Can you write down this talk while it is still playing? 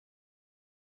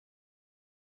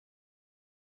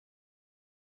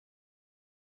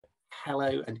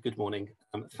Hello and good morning.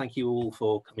 Thank you all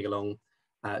for coming along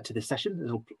to this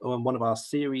session on one of our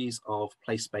series of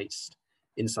place-based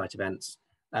insight events.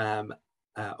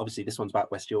 Obviously this one's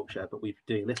about West Yorkshire, but we're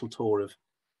doing a little tour of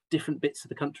different bits of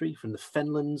the country, from the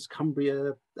Fenlands,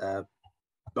 Cumbria,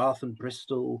 Bath and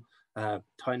Bristol, Tyne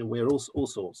and Wear, all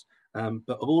sorts.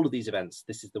 But of all of these events,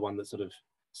 this is the one that sort of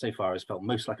so far has felt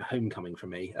most like a homecoming for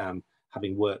me,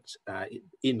 having worked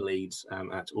in Leeds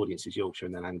at Audiences Yorkshire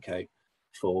and then ANCO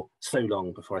for so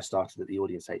long before I started at the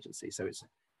Audience Agency. So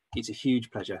it's a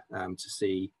huge pleasure to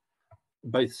see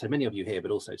both so many of you here,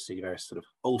 but also to see various sort of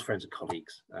old friends and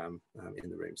colleagues in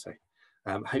the room. So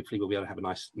hopefully we'll be able to have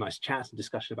a nice chat and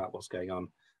discussion about what's going on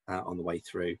the way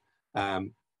through.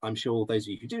 I'm sure those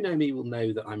of you who do know me will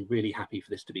know that I'm really happy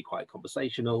for this to be quite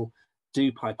conversational. Do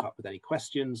pipe up with any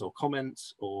questions or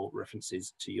comments or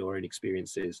references to your own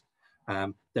experiences.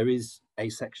 There is a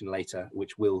section later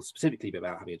which will specifically be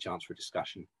about having a chance for a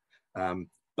discussion,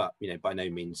 but by no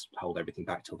means hold everything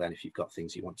back till then if you've got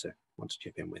things you want to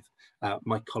chip in with.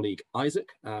 My colleague Isaac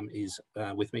is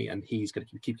with me, and he's going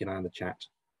to keep an eye on the chat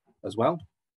as well.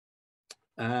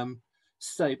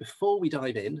 So before we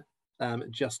dive in,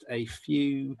 just a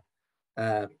few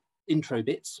intro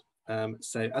bits.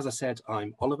 So as I said,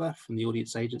 I'm Oliver from the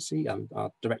Audience Agency. I'm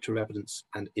our Director of Evidence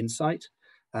and Insight.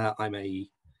 I'm a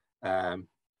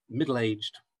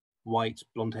middle-aged, white,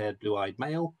 blonde-haired, blue-eyed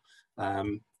male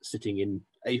sitting in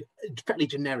a fairly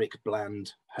generic,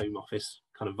 bland home office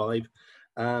kind of vibe.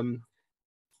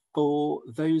 For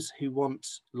those who want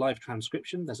live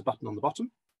transcription, there's a button on the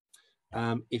bottom.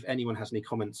 If anyone has any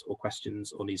comments or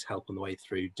questions or needs help on the way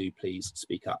through, do please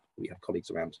speak up. We have colleagues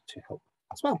around to help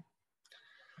as well.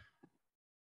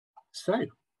 So here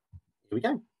we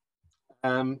go.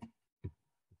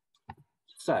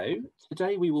 So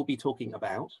today we will be talking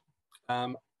about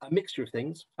a mixture of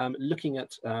things, looking at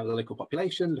the local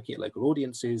population, looking at local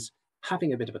audiences,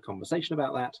 having a bit of a conversation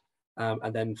about that,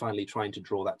 and then finally trying to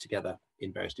draw that together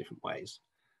in various different ways.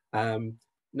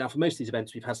 Now, for most of these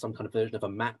events, we've had some kind of version of a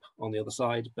map on the other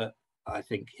side, but I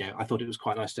think, I thought it was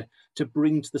quite nice to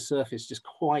bring to the surface just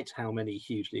quite how many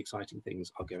hugely exciting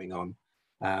things are going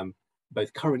on,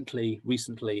 both currently,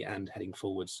 recently, and heading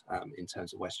forwards in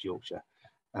terms of West Yorkshire.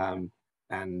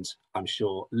 And I'm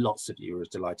sure lots of you are as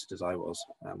delighted as I was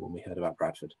when we heard about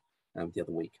Bradford the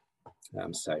other week.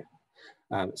 So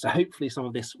hopefully some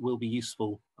of this will be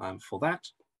useful for that.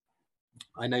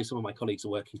 I know some of my colleagues are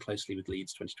working closely with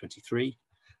Leeds 2023.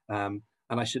 And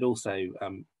I should also,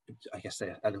 I guess,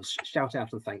 say a little shout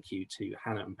out and thank you to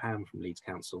Hannah and Pam from Leeds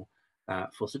Council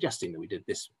for suggesting that we did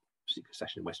this particular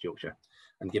session in West Yorkshire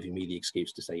and giving me the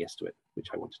excuse to say yes to it, which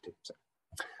I wanted to.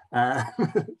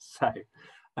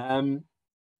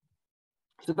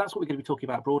 So that's what we're going to be talking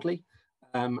about broadly.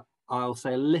 I'll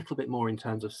say a little bit more in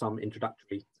terms of some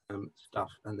introductory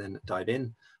stuff and then dive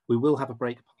in. We will have a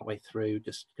break partway through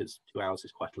just because 2 hours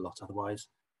is quite a lot otherwise.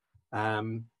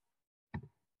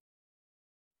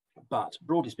 But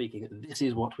broadly speaking, this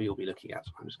is what we will be looking at.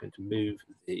 I'm just going to move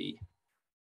the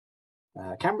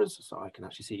cameras so I can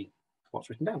actually see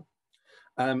what's written down.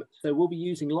 So we'll be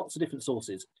using lots of different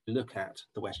sources to look at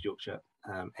the West Yorkshire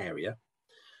area.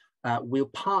 We'll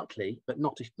partly, but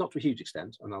not to a huge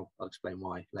extent, and I'll explain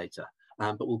why later,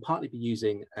 but we'll partly be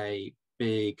using a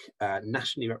big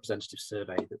nationally representative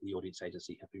survey that the Audience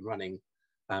Agency have been running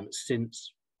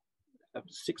since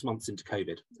 6 months into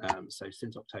COVID, so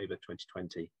since October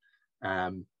 2020,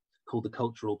 called the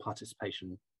Cultural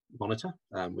Participation Monitor,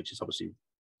 which is obviously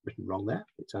written wrong there,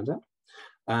 it turns out.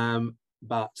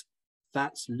 But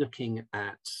that's looking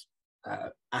at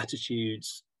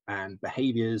attitudes and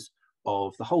behaviours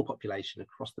of the whole population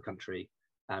across the country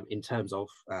in terms of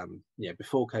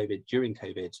before COVID, during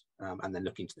COVID, and then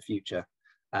looking to the future,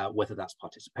 whether that's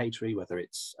participatory, whether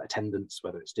it's attendance,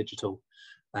 whether it's digital.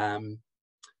 And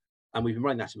we've been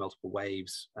running that in multiple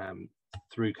waves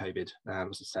through COVID.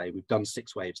 As I say, we've done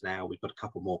 6 waves now, we've got a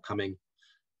couple more coming,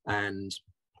 and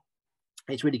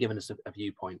it's really given us a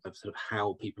viewpoint of sort of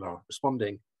how people are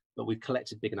responding, but we've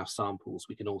collected big enough samples,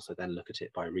 we can also then look at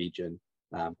it by region,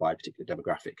 by a particular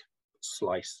demographic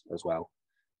slice as well,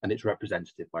 and it's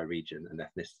representative by region and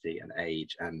ethnicity and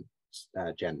age and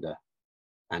gender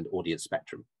and audience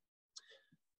spectrum.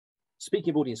 Speaking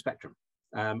of audience spectrum,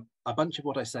 a bunch of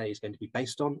what I say is going to be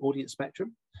based on audience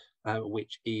spectrum,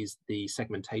 which is the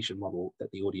segmentation model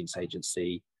that the Audience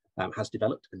Agency has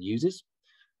developed and uses,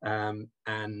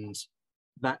 and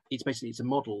that it's a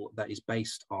model that is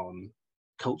based on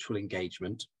cultural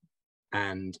engagement,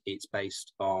 and it's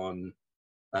based on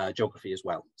geography as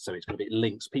well. So it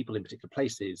links people in particular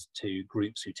places to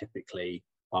groups who typically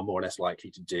are more or less likely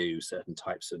to do certain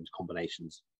types and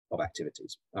combinations of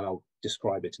activities. And I'll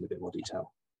describe it in a bit more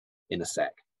detail in a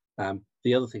sec.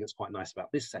 The other thing that's quite nice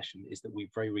about this session is that we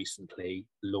very recently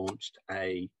launched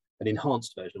an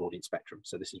enhanced version of Audience Spectrum.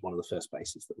 So this is one of the first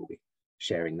places that we'll be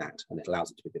sharing that, and it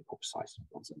allows it to be a bit more precise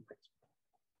on certain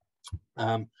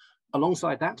things.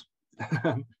 Alongside that,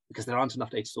 because there aren't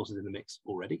enough data sources in the mix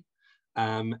already,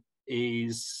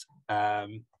 is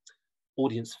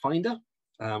Audience Finder,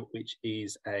 which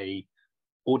is a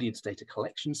audience data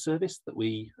collection service that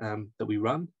we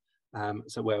run.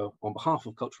 So where on behalf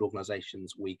of cultural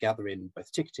organisations, we gather in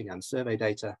both ticketing and survey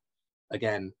data,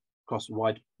 again, across a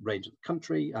wide range of the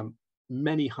country,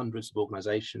 many hundreds of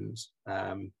organisations,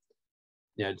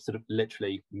 sort of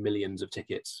literally millions of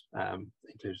tickets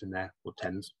included in there, or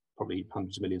tens, probably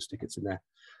hundreds of millions of tickets in there.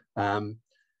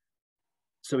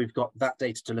 So we've got that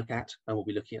data to look at, and we'll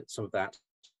be looking at some of that,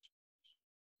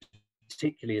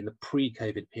 particularly in the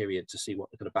pre-COVID period, to see what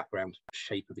the kind of background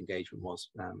shape of engagement was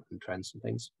and trends and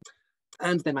things.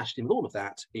 And then matched in with all of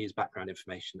that is background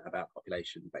information about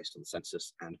population based on the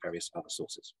census and various other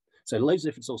sources. So loads of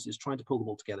different sources, trying to pull them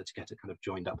all together to get a kind of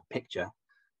joined up picture.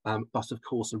 But of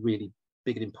course, a really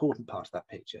big and important part of that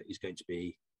picture is going to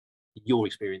be your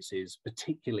experiences,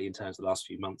 particularly in terms of the last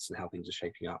few months and how things are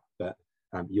shaping up, but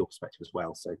your perspective as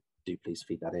well. So do please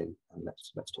feed that in, and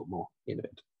let's talk more in a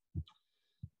bit.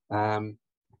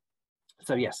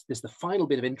 So yes, this is the final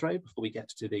bit of intro before we get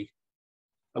to the,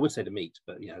 I would say the meat,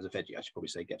 but as a veggie, I should probably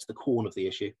say get to the corn of the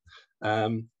issue.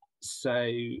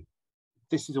 So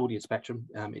this is Audience Spectrum.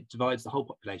 It divides the whole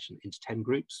population into 10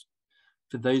 groups.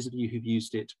 For those of you who've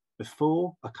used it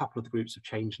before, a couple of the groups have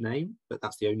changed name, but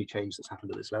that's the only change that's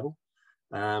happened at this level.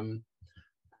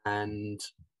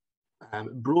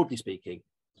 Broadly speaking,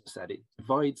 as I said, it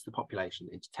divides the population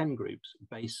into 10 groups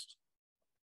based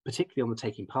particularly on the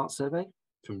Taking Part survey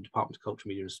from the Department of Culture,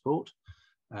 Media and Sport.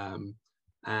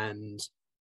 And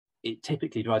it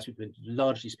typically divides people into,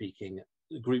 largely speaking,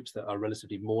 groups that are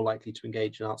relatively more likely to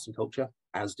engage in arts and culture,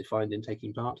 as defined in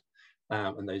Taking Part,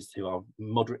 and those who are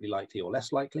moderately likely or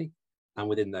less likely. And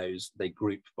within those, they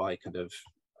group by kind of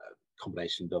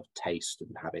combination of taste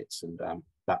and habits, and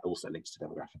that also links to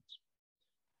demographics.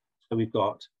 So we've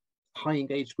got high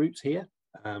engaged groups here,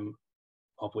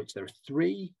 of which there are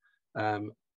 3.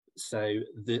 So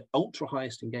the ultra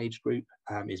highest engaged group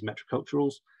is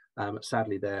metroculturals.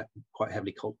 Sadly, they're quite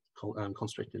heavily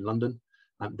concentrated in London.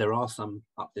 There are some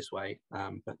up this way,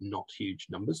 but not huge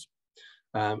numbers.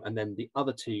 And then the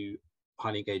other 2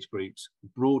 highly engaged groups,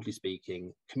 broadly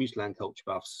speaking, commuter land culture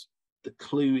buffs. The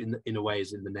clue in a way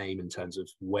is in the name in terms of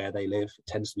where they live. It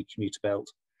tends to be commuter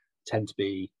belt, tend to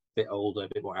be a bit older, a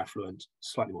bit more affluent,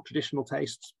 slightly more traditional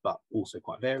tastes, but also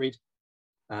quite varied.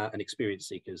 And experience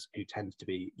seekers who tend to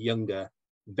be younger,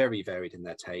 very varied in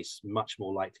their tastes, much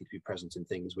more likely to be present in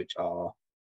things which are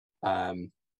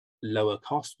lower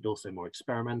cost, but also more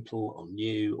experimental or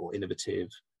new or innovative,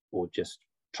 or just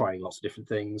trying lots of different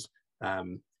things,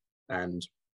 and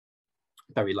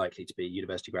very likely to be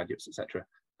university graduates, etc.,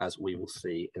 as we will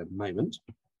see in a moment.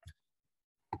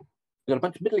 We've got a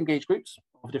bunch of middle engaged groups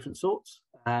of different sorts,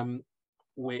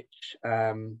 which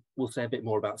we'll say a bit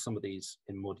more about some of these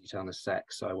in more detail in a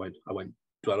sec, so I won't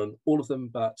dwell on all of them,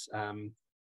 but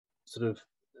sort of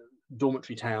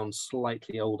dormitory towns,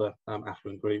 slightly older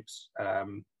affluent groups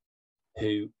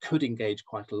who could engage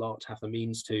quite a lot, have the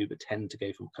means to, but tend to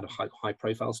go for kind of high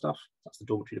profile stuff. That's the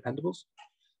dormitory dependables.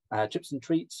 Chips and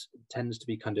treats tends to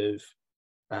be kind of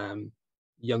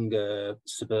younger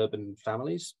suburban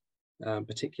families,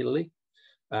 particularly.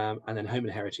 And then home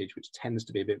and heritage, which tends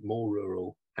to be a bit more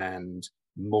rural and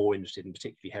more interested in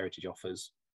particularly heritage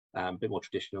offers, a bit more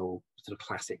traditional, sort of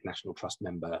classic National Trust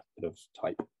member sort of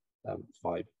type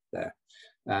vibe there.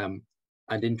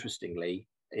 And interestingly,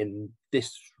 in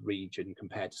this region,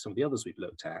 compared to some of the others we've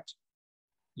looked at,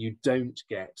 you don't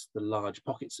get the large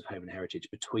pockets of home and heritage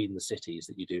between the cities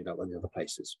that you do in the other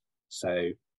places. So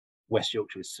West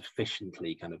Yorkshire is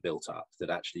sufficiently kind of built up that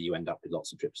actually you end up with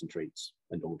lots of trips and treats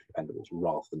and dormitory dependables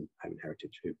rather than home and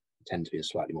heritage, who tend to be in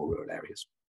slightly more rural areas.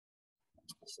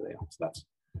 So yeah, so that's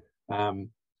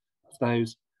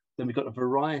those. Then we've got a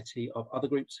variety of other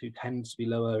groups who tend to be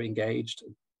lower engaged,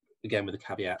 again with the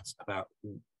caveats about,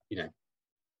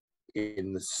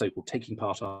 in the so-called Taking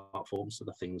Part art forms, so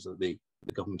the things that the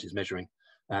government is measuring.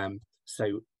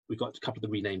 So we've got a couple of the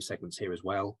renamed segments here as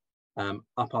well.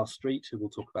 Up our street, who we'll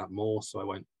talk about more, so I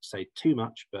won't say too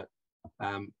much, but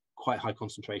quite high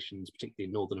concentrations, particularly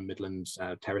in Northern and Midlands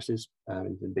terraces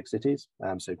in big cities.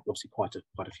 So obviously quite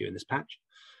a few in this patch.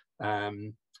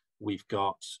 We've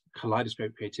got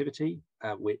Kaleidoscope Creativity,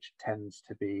 which tends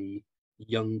to be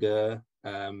younger,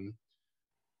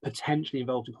 potentially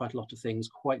involved in quite a lot of things,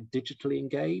 quite digitally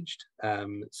engaged.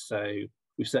 So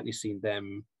we've certainly seen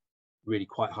them really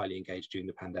quite highly engaged during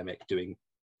the pandemic,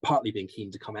 partly being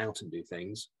keen to come out and do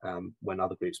things when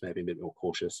other groups may have been a bit more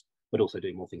cautious, but also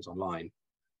doing more things online.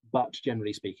 But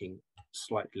generally speaking,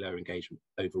 slightly lower engagement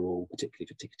overall, particularly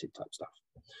for ticketed type stuff.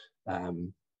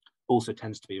 Also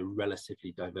tends to be a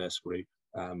relatively diverse group,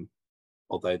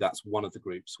 although that's one of the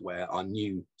groups where our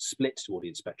new split to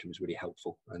audience spectrum is really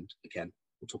helpful. And again,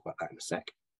 we'll talk about that in a sec.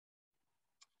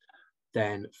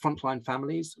 Then frontline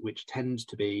families, which tend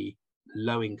to be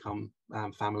low income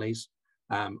families,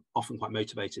 often quite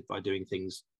motivated by doing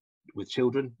things with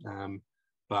children,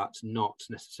 but not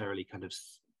necessarily kind of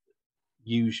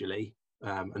usually,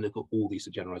 and they've got all these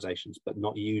generalizations, but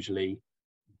not usually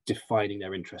defining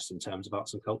their interests in terms of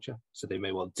arts and culture. So they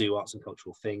may well do arts and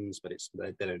cultural things, but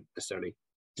they don't necessarily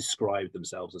describe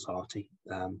themselves as arty,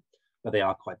 but they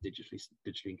are quite digitally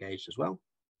engaged as well.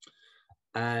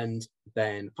 And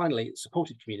then finally,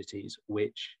 supported communities,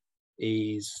 which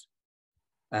is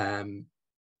an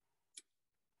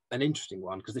interesting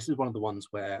one, because this is one of the ones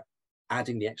where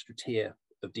adding the extra tier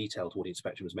of detail to audience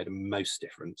spectrum has made a most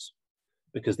difference,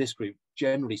 because this group,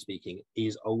 generally speaking,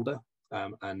 is older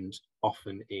and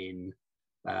often in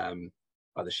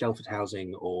either sheltered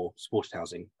housing or supported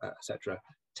housing, etc.,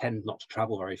 tend not to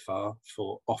travel very far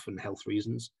for often health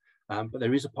reasons. But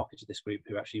there is a pocket of this group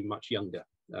who are actually much younger,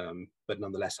 but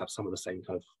nonetheless have some of the same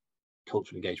kind of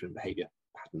cultural engagement and behaviour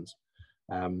patterns.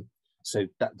 So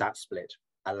that split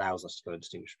allows us to kind of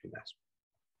distinguish between that.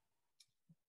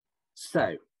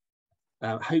 So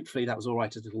hopefully that was all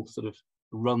right, a little sort of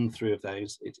run through of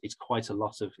those. It's quite a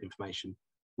lot of information.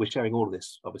 We're sharing all of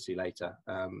this obviously later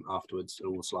afterwards,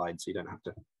 all the slides, so you don't have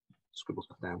to scribble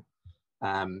stuff down.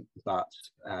 But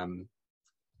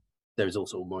there is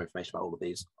also more information about all of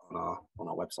these on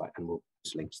our website, and we'll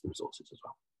just link to the resources as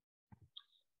well.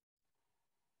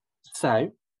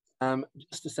 So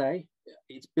just to say,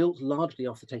 it's built largely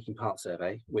off the Taking Part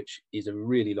survey, which is a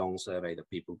really long survey that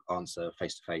people answer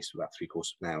face-to-face for about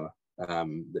 3/4 of an hour,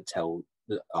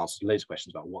 that asks loads of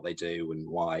questions about what they do and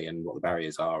why and what the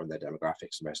barriers are and their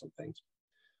demographics and various other things.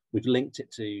 We've linked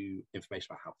it to information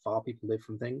about how far people live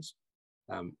from things,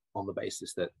 on the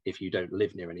basis that if you don't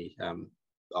live near any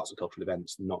arts and cultural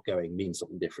events, not going means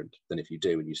something different than if you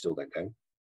do and you still don't go.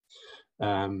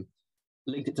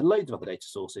 Linked it to loads of other data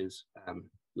sources.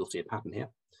 You'll see a pattern here.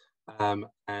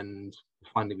 And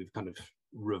finally, we've kind of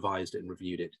revised it and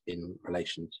reviewed it in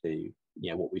relation to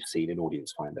what we've seen in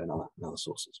Audience Finder and other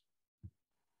sources.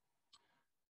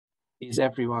 Is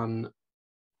everyone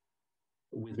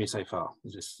with me so far?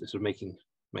 Is this sort of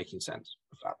making sense?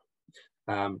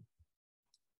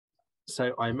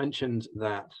 So I mentioned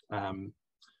that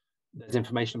there's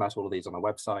information about all of these on our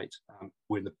website.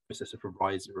 We're in the process of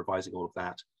revising all of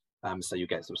that. So you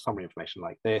get some summary information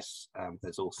like this.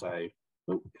 There's also,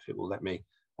 if it will let me,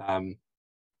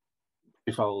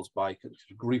 profiles by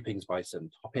groupings by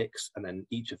some topics, and then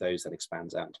each of those then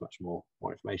expands out into much more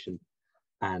information.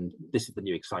 And this is the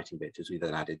new exciting bit, as we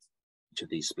then added each of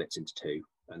these splits into two.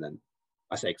 And then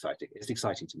I say exciting, it's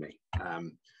exciting to me.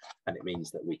 And it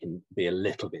means that we can be a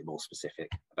little bit more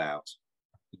specific about,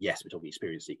 yes, we're talking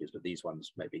experience seekers, but these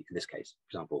ones, maybe in this case, for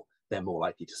example, they're more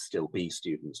likely to still be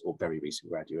students or very recent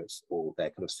graduates, or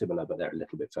they're kind of similar, but they're a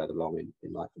little bit further along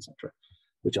in life, etc.,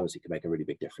 which obviously can make a really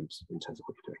big difference in terms of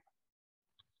what you're doing.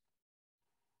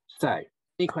 So,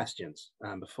 any questions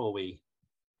before we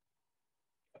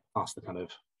pass the kind of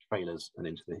trailers and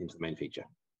into the main feature?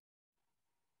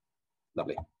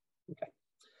 Lovely. Okay.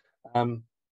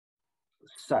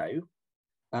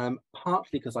 Partly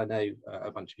because I know a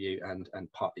bunch of you,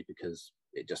 and partly because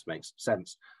it just makes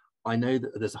sense, I know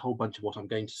that there's a whole bunch of what I'm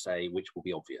going to say which will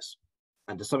be obvious.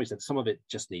 And to some extent, some of it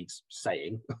just needs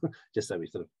saying, just so we're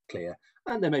sort of clear.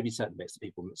 And there may be certain bits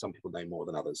that some people know more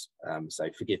than others. So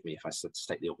forgive me if I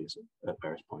state the obvious at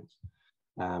various points.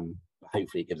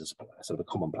 Hopefully it gives us a sort of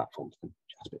a common platform to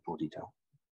chat a bit more detail.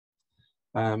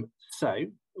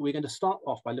 So we're going to start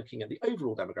off by looking at the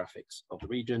overall demographics of the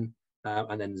region,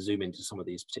 and then zoom into some of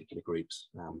these particular groups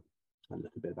and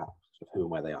look a bit about sort of who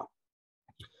and where they are.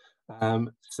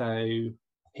 So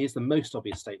here's the most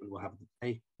obvious statement we'll have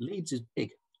today. Leeds is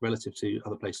big relative to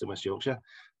other places in West Yorkshire,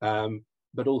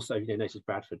 but also, noted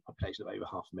Bradford, population of over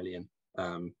 500,000.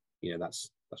 That's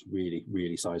really,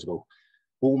 really sizable,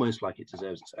 almost like it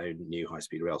deserves its own new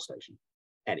high-speed rail station.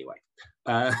 Anyway,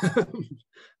 but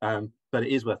it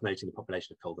is worth noting the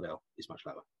population of Kay-Lavelle is much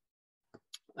lower.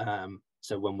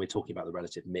 So when we're talking about the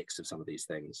relative mix of some of these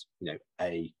things,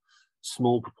 a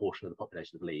small proportion of the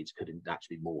population of Leeds could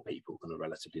actually be more people than a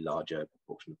relatively larger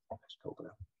proportion of the population of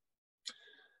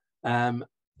Kay-Lavelle.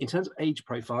 In terms of age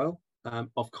profile,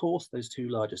 of course, those two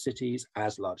larger cities,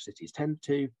 as large cities tend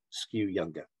to, skew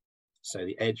younger. So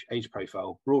the age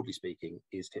profile, broadly speaking,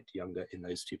 is tipped younger in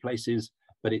those two places,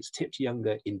 but it's tipped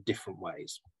younger in different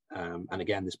ways. And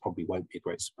again, this probably won't be a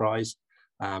great surprise,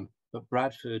 but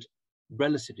Bradford,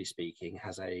 relatively speaking,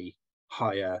 has a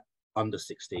higher under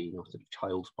 16 or sort of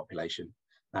child population,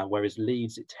 whereas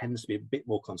Leeds, it tends to be a bit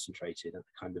more concentrated at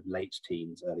the kind of late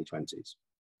teens, early 20s.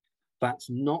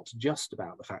 That's not just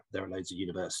about the fact that there are loads of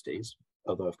universities,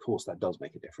 although of course that does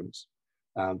make a difference,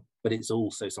 but it's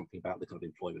also something about the kind of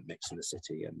employment mix in the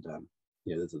city and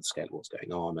you know, the scale of what's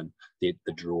going on and the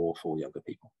draw for younger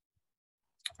people.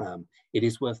 It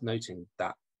is worth noting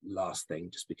that last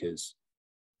thing, just because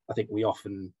I think we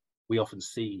often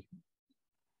see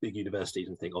big universities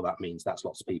and think, oh, that means that's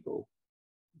lots of people.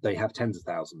 They have tens of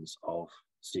thousands of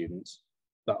students,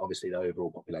 but obviously the overall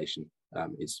population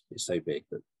is so big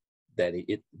that there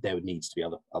needs to be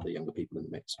other younger people in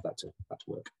the mix for that to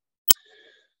work.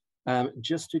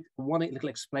 Just one little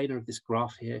explainer of this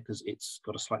graph here, because it's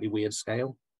got a slightly weird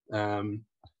scale.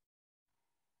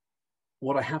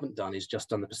 What I haven't done is just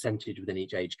done the percentage within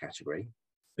each age category,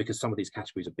 because some of these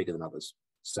categories are bigger than others.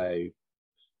 So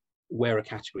where a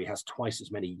category has twice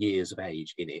as many years of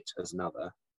age in it as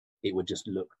another, it would just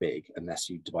look big unless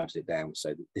you divided it down.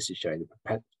 So this is showing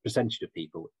the percentage of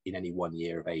people in any 1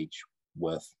 year of age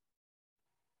worth.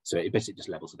 So it basically just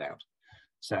levels it out.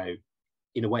 So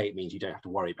in a way, it means you don't have to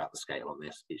worry about the scale on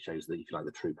this. It shows that, if you like,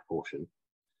 the true proportion,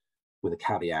 with a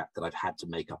caveat that I've had to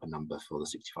make up a number for the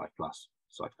 65 plus.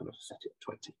 So I've kind of set it at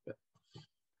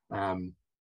 20.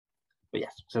 But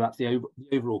yes, so that's the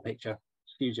overall picture.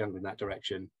 Skews younger in that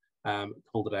direction.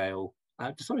 Calderdale,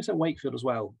 to some extent Wakefield as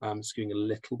well, skewing a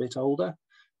little bit older,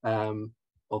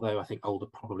 although I think older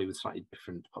probably with slightly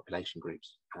different population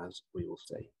groups, as we will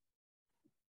see.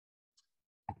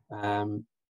 Now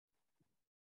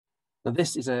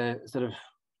this is a sort of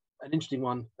an interesting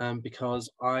one, because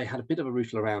I had a bit of a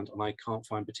rootle around and I can't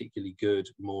find particularly good,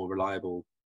 more reliable,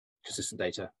 consistent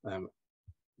data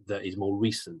that is more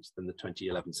recent than the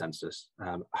 2011 census.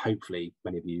 Hopefully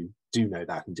many of you do know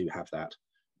that and do have that.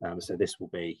 So this will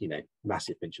be, you know,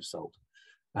 massive pinch of salt,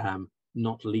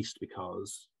 not least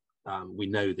because we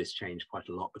know this changed quite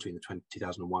a lot between the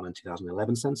 2001 and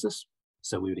 2011 census.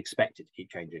 So we would expect it to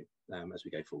keep changing as we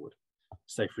go forward.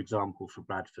 So for example, for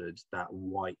Bradford, that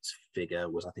white figure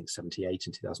was, I think, 78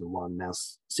 in 2001, now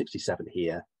 67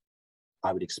 here.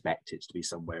 I would expect it to be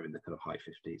somewhere in the kind of high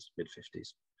 50s, mid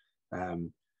 50s.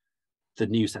 The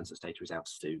new census data is out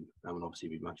soon and will obviously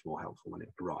be much more helpful when it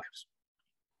arrives.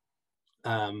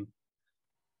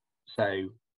 So,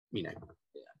 you know,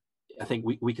 I think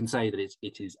we can say that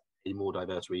it is a more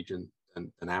diverse region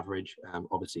than average,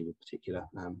 obviously with particular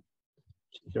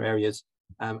areas,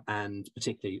 and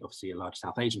particularly obviously a large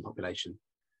South Asian population.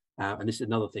 And this is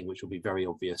another thing which will be very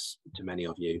obvious to many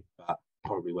of you, but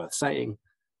probably worth saying.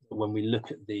 When we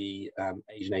look at the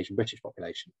Asian British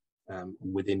population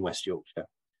within West Yorkshire,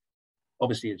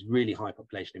 obviously it's really high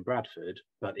population in Bradford,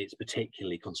 but it's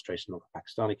particularly concentrated in the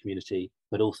Pakistani community,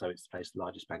 but also it's the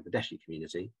largest Bangladeshi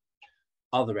community.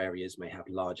 Other areas may have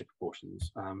larger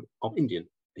proportions of Indian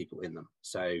people in them.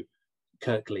 So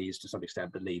Kirklees to some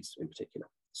extent, but Leeds in particular.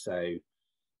 So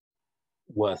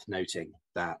worth noting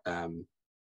that,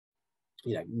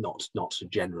 you know, not to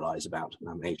generalize about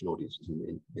Asian audiences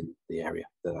in the area,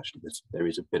 that actually there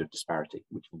is a bit of disparity,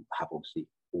 which will have obviously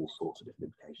all sorts of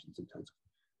different implications in terms of,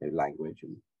 you know, language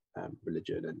and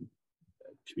religion and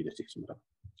communities and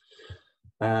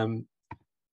whatever.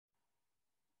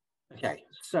 Okay,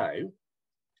 so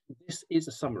this is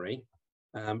a summary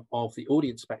of the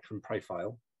audience spectrum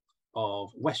profile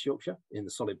of West Yorkshire in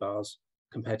the solid bars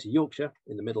compared to Yorkshire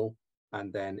in the middle,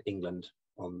 and then England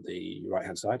on the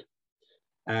right-hand side.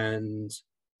 And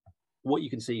what you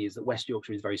can see is that West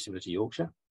Yorkshire is very similar to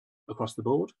Yorkshire across the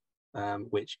board,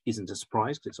 which isn't a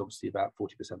surprise because it's obviously about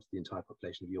 40% of the entire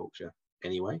population of Yorkshire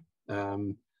anyway.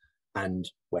 And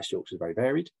West Yorkshire is very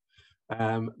varied.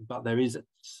 But there is a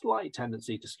slight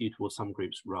tendency to skew towards some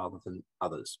groups rather than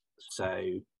others.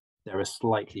 So there are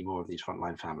slightly more of these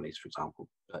frontline families, for example,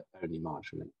 but only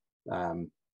marginally.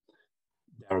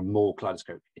 There are more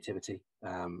kaleidoscopic activity,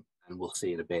 and we'll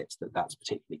see in a bit that that's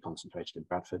particularly concentrated in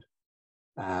Bradford.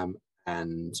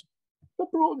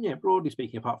 But broadly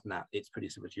speaking, apart from that, it's pretty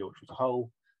similar to Yorkshire as a whole.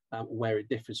 Where it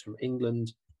differs from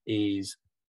England is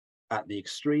at the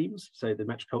extremes. So the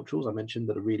metroculturals I mentioned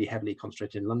that are really heavily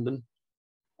concentrated in London.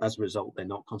 As a result, they're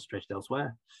not concentrated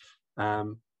elsewhere.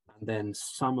 And then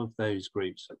some of those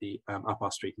groups at the up our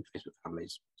street and Facebook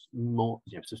families, more,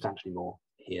 you know, substantially more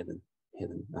here than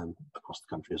across the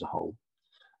country as a whole.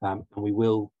 And we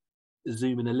will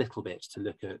zoom in a little bit to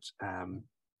look at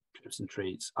trips and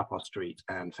treats, up our street,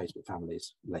 and Facebook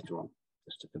families later on,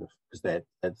 just to kind of, because they're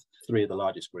three of the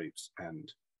largest groups,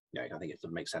 and yeah, I think it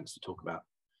sort of makes sense to talk about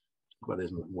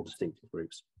those more distinctive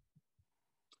groups,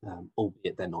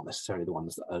 albeit they're not necessarily the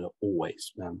ones that are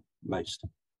always most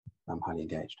highly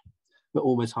engaged, but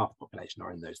almost half the population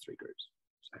are in those three groups.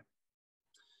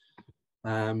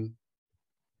 So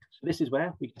this is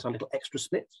where we get our little extra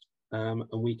splits, and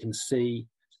we can see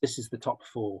this is the top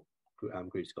 4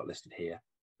 groups got listed here.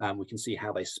 We can see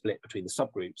how they split between the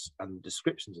subgroups and the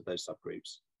descriptions of those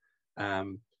subgroups.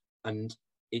 And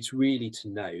it's really to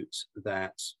note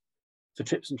that for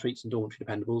trips and treats and dormitory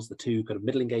dependables, the 2 kind of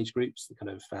middle engaged groups, the kind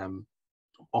of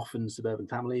often suburban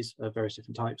families of various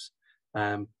different types,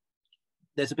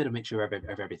 there's a bit of mixture of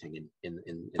everything in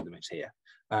the mix here.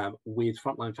 With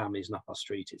frontline families and up our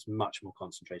street, it's much more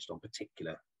concentrated on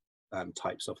particular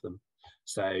types of them.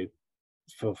 So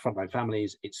for frontline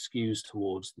families, it skews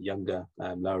towards the younger,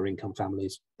 lower income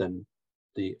families than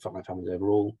the frontline families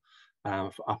overall.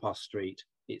 For up our street,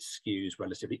 it skews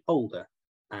relatively older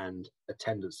and a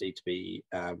tendency to be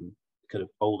kind of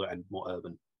older and more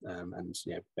urban, and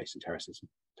based in terraces and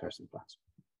flats.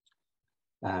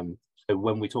 So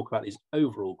when we talk about these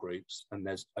overall groups and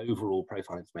there's overall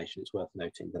profile information, it's worth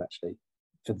noting that actually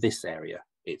for this area,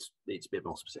 it's a bit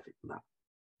more specific than that.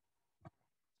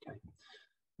 Okay.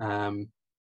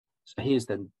 So here's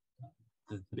then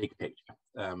the big picture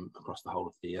across the whole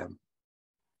of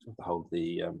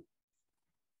the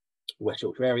West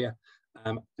Yorkshire area.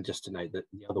 And just to note that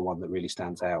the other one that really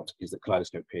stands out is that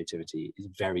kaleidoscope creativity is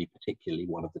very particularly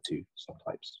one of the 2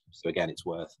 subtypes. So again, it's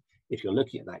worth, if you're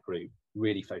looking at that group,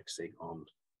 really focusing on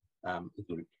the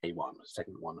group K1,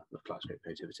 segment 1 of kaleidoscope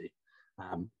creativity.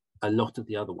 A lot of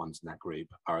the other ones in that group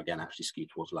are again actually skewed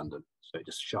towards London. So it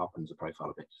just sharpens the profile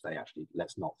a bit to say, actually,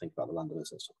 let's not think about the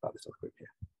Londoners, let's talk about this other group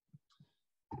here.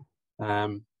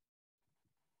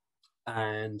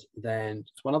 And then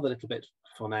just one other little bit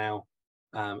for now,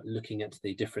 looking at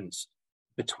the difference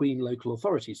between local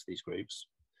authorities for these groups,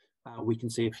 we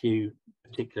can see a few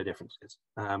particular differences.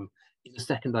 In a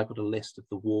second, I've got a list of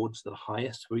the wards that are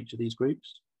highest for each of these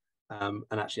groups. And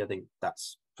actually, I think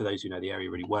that's, for those who know the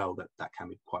area really well, that can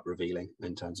be quite revealing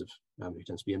in terms of who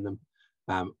tends to be in them,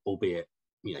 albeit,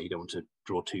 you don't want to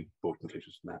draw too broad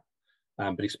conclusions from that.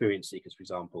 But experience seekers, for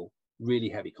example, really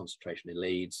heavy concentration in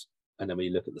Leeds. And then when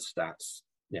you look at the stats,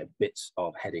 bits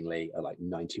of Headingley are like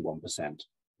 91%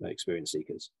 experience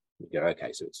seekers. You go,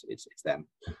 okay, so it's them.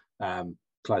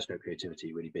 Kaleidoscope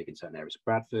creativity really big in certain areas of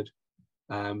Bradford,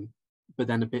 but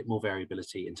then a bit more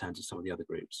variability in terms of some of the other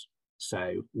groups.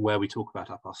 So where we talk about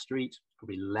up our street,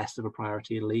 probably less of a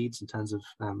priority in Leeds in terms of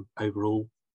overall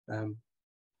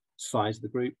size of the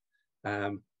group.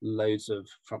 Loads of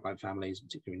frontline families,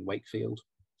 particularly in Wakefield.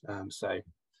 So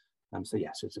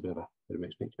yes, it's a bit of a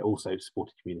mixed picture. Also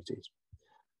supported communities.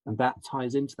 And that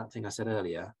ties into that thing I said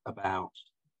earlier about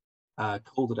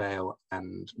Calderdale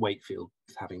and Wakefield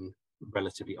having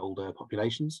relatively older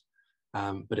populations.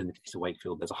 But in the case of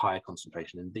Wakefield, there's a higher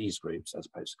concentration in these groups as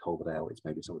opposed to Calderdale. It's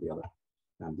maybe some of the other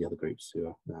groups who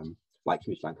are like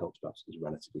community land culture buffs is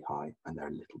relatively high, and they're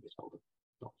a little bit older,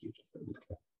 not huge, but a little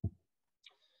bit.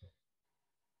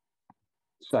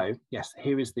 So yes,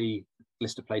 here is the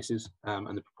list of places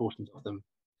and the proportions of them.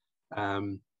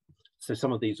 So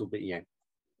some of these will be,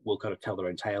 will kind of tell their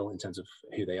own tale in terms of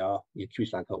who they are.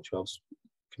 Community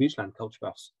land culture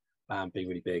buffs being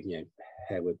really big,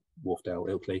 Harewood, Wharfdale,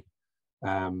 Ilkley.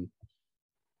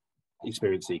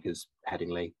 Experience seekers,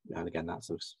 Headingley, and again that's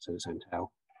sort of its own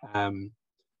tale.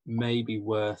 Maybe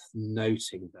worth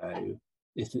noting though,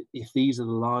 if these are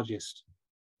the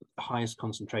highest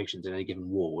concentrations in any given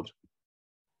ward,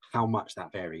 how much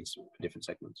that varies for different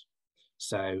segments.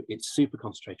 So it's super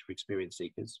concentrated for experience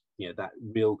seekers, that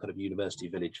real kind of university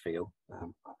village feel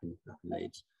up in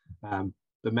Leeds. But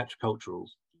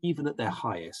metroculturals, even at their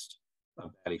highest, are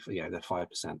barely, they're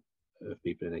 5% of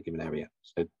people in a given area.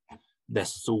 So they're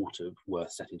sort of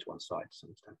worth setting to one side to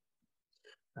some extent.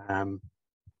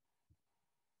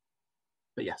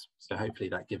 But yes, so hopefully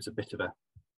that gives a bit of a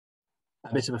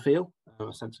feel,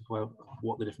 a sense of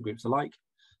what the different groups are like.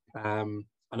 And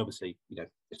obviously,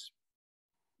 it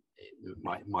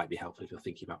might be helpful if you're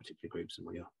thinking about particular groups and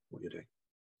what you're doing.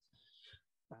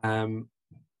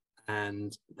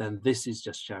 And then this is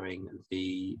just showing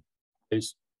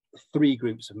those 3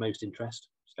 groups of most interest.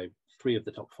 So 3 of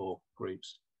the top 4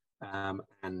 groups,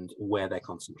 and where they're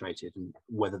concentrated and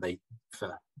whether they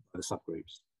differ by the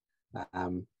subgroups.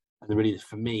 And really,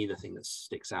 for me, the thing that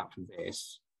sticks out from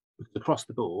this, across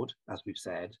the board, as we've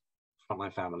said,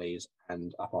 frontline families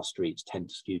and up our streets tend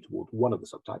to skew towards one of the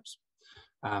subtypes.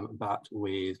 But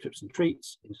with trips and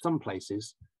treats in some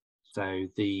places, so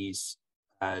these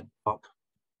dark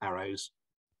arrows,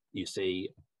 you see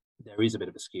there is a bit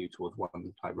of a skew towards one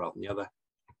type rather than the other.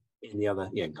 In the other,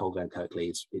 in Kay-Lavelle and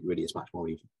Kirklees, it really is much more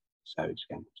even. So it's,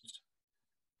 again, just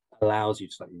allows you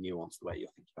to slightly nuance the way you're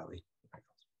thinking about the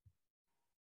profiles.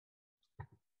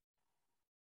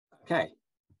 Okay,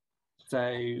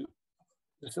 so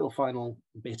this little final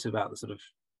bit about the sort of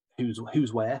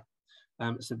who's where.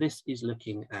 So this is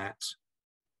looking at,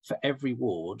 for every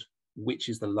ward, which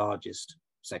is the largest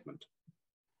segment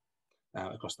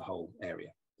across the whole area.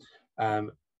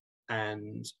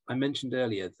 And I mentioned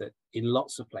earlier that in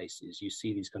lots of places you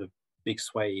see these kind of big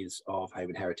swathes of home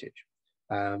and heritage,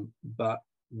 but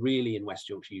really in West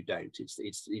Yorkshire you don't. It's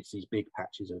these big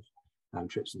patches of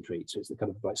trips and treats. So it's the kind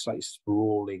of like slightly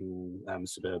sprawling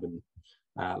suburban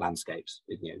landscapes.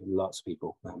 Lots of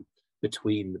people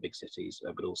between the big cities,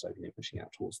 but also pushing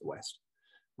out towards the west.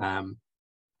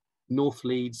 North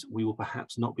Leeds, we will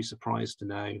perhaps not be surprised to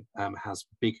know, has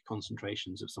big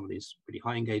concentrations of some of these pretty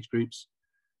high engaged groups.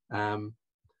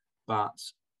 But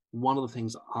one of the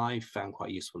things I found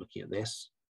quite useful looking at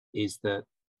this is that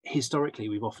historically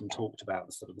we've often talked about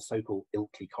the sort of the so-called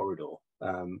Ilkley corridor.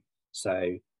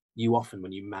 So you often,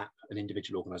 when you map an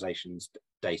individual organisation's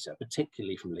data,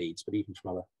 particularly from Leeds, but even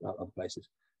from other places,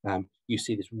 you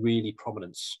see this really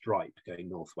prominent stripe going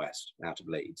northwest out of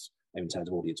Leeds in terms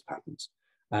of audience patterns.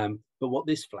 But what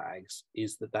this flags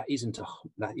is that isn't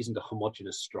a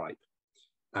homogeneous stripe.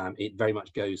 It very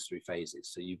much goes through phases.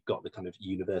 So you've got the kind of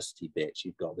university bits,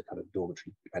 you've got the kind of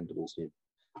dormitory dependables,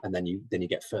 and then you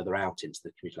get further out into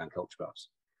the community land culture graphs.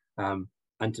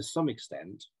 And to some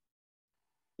extent,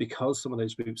 because some of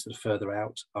those groups that are further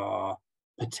out are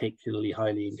particularly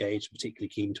highly engaged, particularly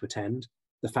keen to attend,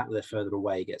 the fact that they're further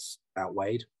away gets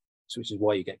outweighed, so which is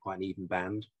why you get quite an even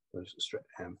band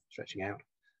stretching out.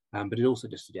 But it also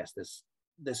just suggests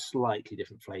there's slightly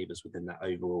different flavours within that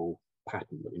overall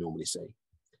pattern that we normally see.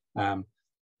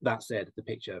 That said, the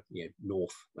picture,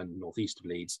 north and northeast of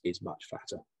Leeds is much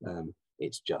flatter.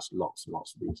 It's just lots and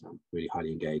lots of these really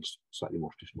highly engaged, slightly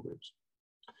more traditional groups.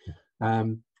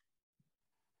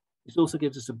 This also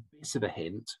gives us a bit of a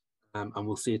hint, and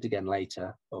we'll see it again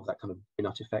later, of that kind of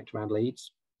nut effect around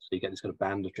Leeds. So you get this kind of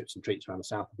band of trips and treats around the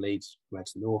south of Leeds, compared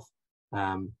to the north,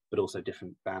 but also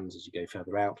different bands as you go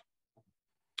further out.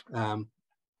 And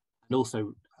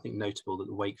also, I think notable that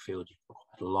the Wakefield, you've got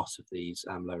quite a lot of these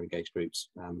lower engaged groups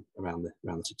around the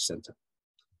city centre.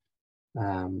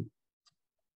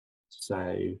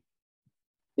 So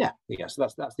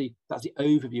that's the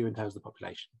overview in terms of the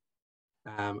population.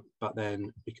 But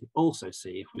then we can also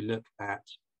see, if we look at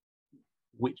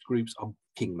which groups are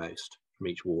booking most from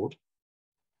each ward.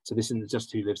 So this isn't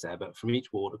just who lives there, but from each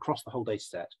ward across the whole data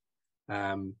set.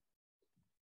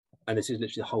 And this is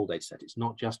literally the whole data set. It's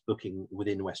not just booking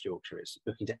within West Yorkshire, it's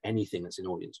booking to anything that's in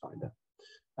Audience Finder.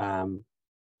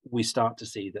 We start to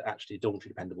see that actually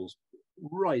dormitory dependables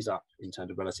rise up in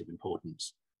terms of relative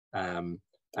importance. And,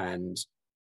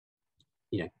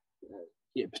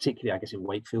 particularly, I guess, in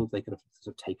Wakefield, they kind of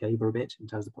sort of take over a bit in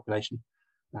terms of the population.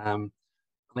 And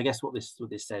I guess what this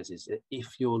says is that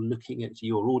if you're looking at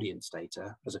your audience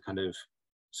data as a kind of,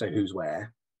 so who's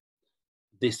where,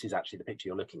 this is actually the picture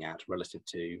you're looking at relative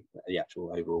to the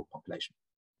actual overall population.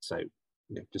 So,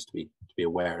 just to be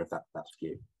aware of that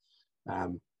skew.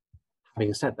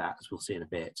 Having said that, as we'll see in a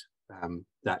bit,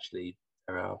 actually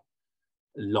there are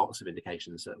lots of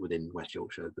indications that within West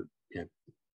Yorkshire that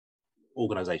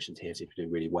organisations here seem to be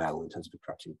doing really well in terms of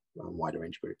attracting wider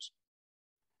range groups.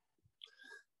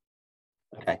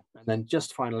 Okay, and then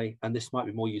just finally, and this might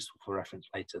be more useful for reference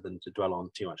later than to dwell on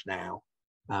too much now,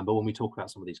 but when we talk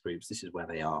about some of these groups, this is where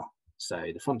they are. So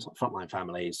the frontline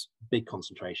families, big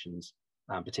concentrations,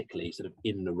 particularly sort of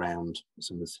in and around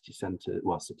some of the city centre,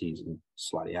 cities and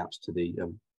slightly out to the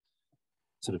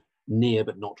sort of near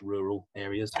but not rural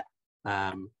areas.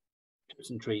 Trips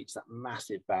and treats, that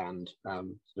massive band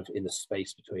sort of in the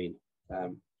space between, I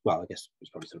guess it's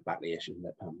probably sort of Batley-ish, isn't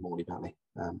it? Morley, Batley,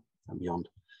 and beyond.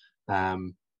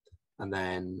 And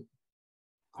then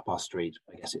up our street,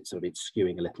 I guess it's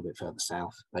skewing a little bit further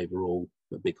south overall,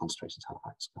 but big concentrations,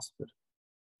 Halifax, Castleford,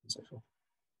 and so forth.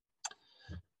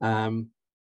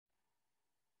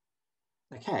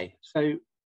 Okay, so does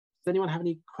anyone have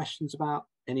any questions about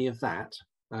any of that?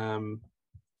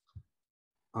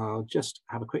 I'll just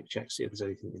have a quick check, see if there's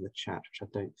anything in the chat, which I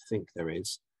don't think there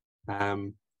is.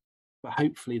 But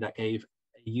hopefully that gave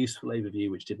a useful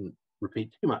overview, which didn't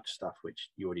repeat too much stuff which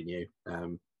you already knew.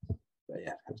 But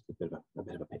yeah, it's a bit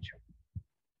of a picture.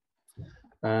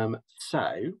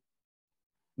 So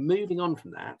moving on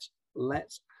from that,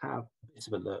 let's have a bit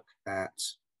of a look at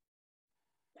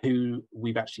who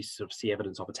we've actually sort of see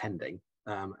evidence of attending,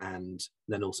 and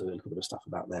then also a little bit of stuff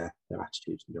about their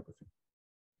attitudes and geography.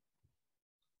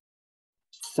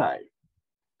 So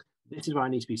this is where I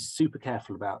need to be super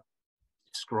careful about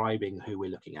describing who we're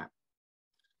looking at,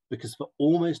 because for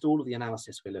almost all of the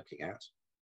analysis we're looking at,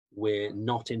 we're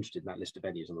not interested in that list of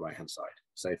venues on the right hand side.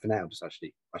 So for now, just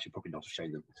actually, I should probably not have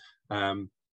shown them,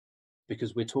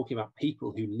 because we're talking about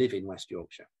people who live in West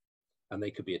Yorkshire, and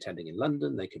they could be attending in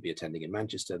London, they could be attending in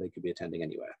Manchester, they could be attending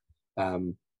anywhere.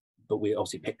 But we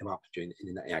obviously pick them up in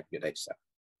the aggregate data set.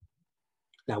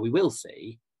 Now we will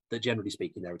see that generally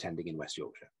speaking, they're attending in West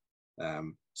Yorkshire.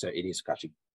 So it is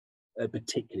actually a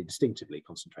particularly distinctively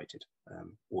concentrated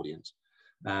audience.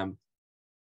 But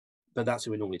that's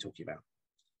who we're normally talking about.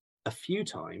 A few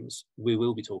times we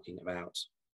will be talking about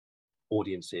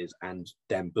audiences and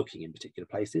them booking in particular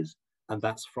places, and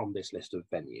that's from this list of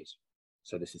venues.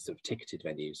 So this is sort of ticketed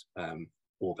venues,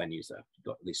 or venues that have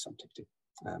got at least some ticketing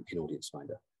in Audience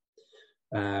Finder.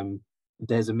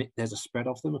 There's a spread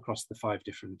of them across the 5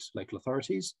 different local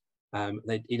authorities.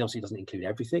 It obviously doesn't include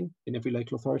everything in every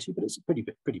local authority, but it's a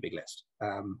pretty big list.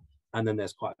 And then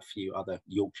there's quite a few other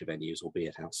Yorkshire venues,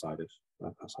 albeit outside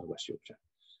of West Yorkshire.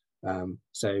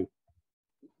 So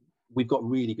we've got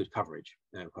really good coverage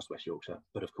across West Yorkshire,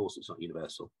 but of course it's not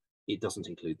universal. It doesn't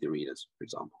include the arenas, for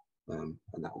example, and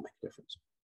that will make a difference.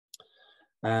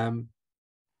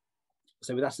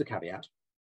 So that's the caveat.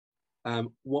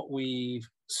 What we've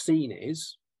seen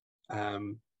is,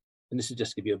 and this is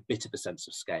just to give you a bit of a sense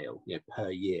of scale, per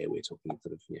year, we're talking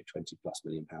sort of 20+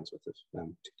 million pounds worth of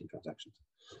ticketing transactions,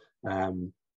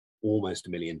 almost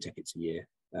 1 million tickets a year.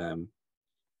 And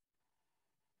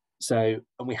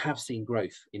we have seen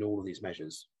growth in all of these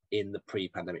measures in the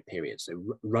pre-pandemic period.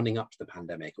 So running up to the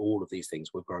pandemic, all of these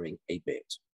things were growing a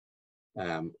bit.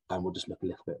 And we'll just look a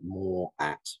little bit more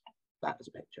at that as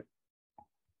a picture.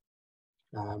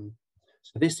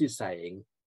 So this is saying,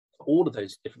 for all of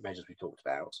those different measures we talked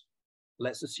about,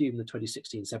 let's assume the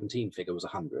 2016-17 figure was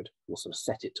 100, we'll sort of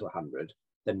set it to 100,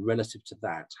 then relative to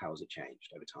that, how has it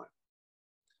changed over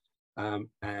time?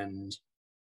 And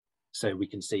so we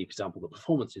can see, for example, the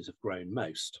performances have grown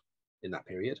most in that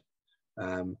period.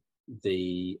 And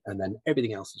then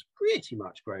everything else has pretty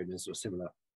much grown as a similar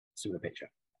picture.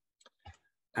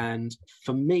 And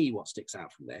for me, what sticks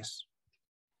out from this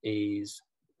is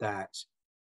that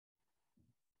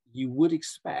you would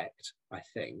expect, I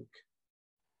think,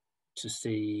 to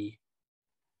see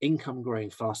income growing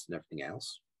faster than everything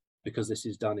else, because this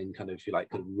is done in kind of, if you like,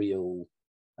 kind of real,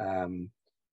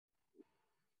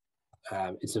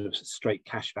 in sort of straight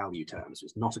cash value terms.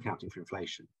 It's not accounting for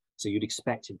inflation. So you'd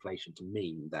expect inflation to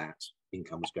mean that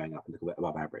income is going up a little bit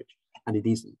above average, and it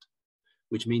isn't,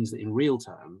 which means that in real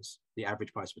terms, the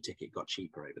average price per ticket got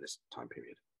cheaper over this time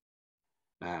period,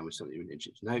 which is something you're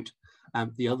interested to note.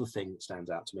 The other thing that stands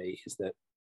out to me is that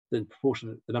the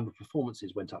number of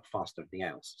performances went up faster than everything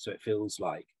else. So it feels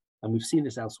like, and we've seen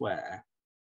this elsewhere,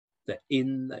 that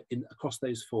across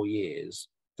those 4 years,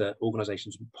 that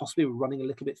organisations possibly were running a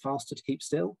little bit faster to keep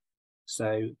still.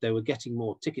 So they were getting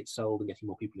more tickets sold and getting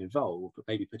more people involved, but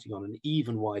maybe putting on an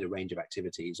even wider range of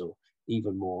activities or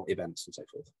even more events and so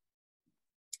forth.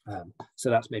 So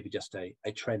that's maybe just a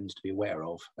trend to be aware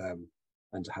of, and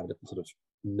to have a little sort of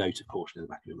note of caution in the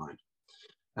back of your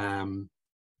mind.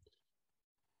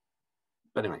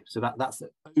 But anyway, so that's the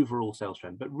overall sales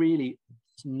trend, but really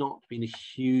it's not been a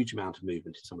huge amount of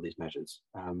movement in some of these measures.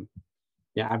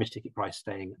 Average ticket price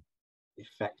staying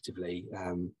effectively,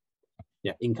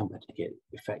 income per ticket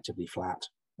effectively flat,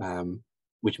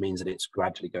 which means that it's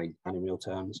gradually going down in real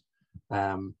terms.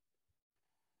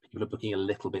 People are booking a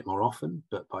little bit more often,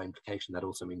 but by implication, that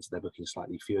also means they're booking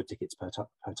slightly fewer tickets per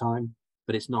time,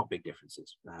 but it's not big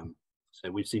differences.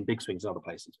 So we've seen big swings in other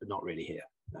places, but not really here.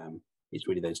 It's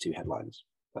really those 2 headlines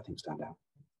that I think stand out.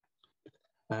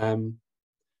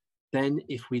 Then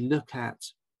if we look at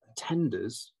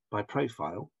attenders by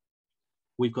profile,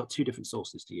 we've got 2 different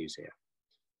sources to use here.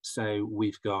 So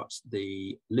we've got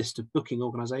the list of booking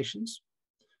organisations,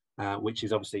 which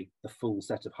is obviously the full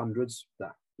set of hundreds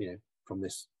that, from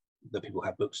this, that people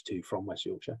have booked to from West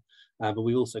Yorkshire. But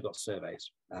we've also got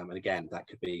surveys. And again, that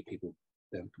could be people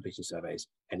completing surveys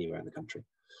anywhere in the country.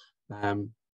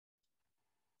 And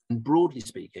broadly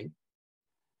speaking,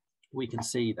 we can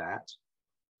see that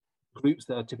groups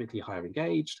that are typically higher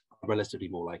engaged are relatively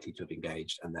more likely to have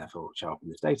engaged and therefore show up in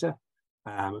this data.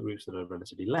 Groups that are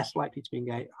relatively less likely to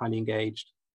be highly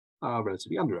engaged are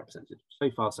relatively underrepresented. So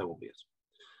far, so obvious.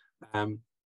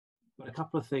 But a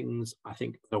couple of things I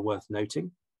think that are worth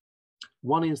noting.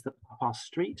 One is that our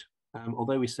street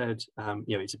Although we said,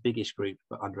 it's a biggish group,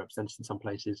 but underrepresented in some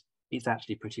places, it's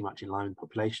actually pretty much in line with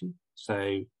population.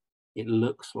 So it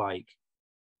looks like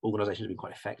organisations have been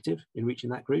quite effective in reaching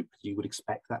that group. You would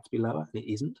expect that to be lower, and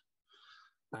it isn't.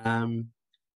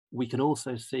 We can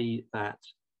also see that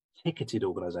ticketed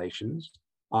organisations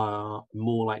are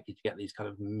more likely to get these kind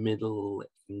of middle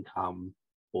income,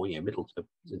 or middle to,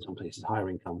 in some places, higher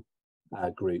income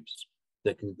groups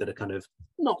that are kind of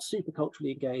not super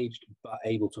culturally engaged, but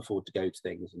able to afford to go to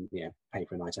things and pay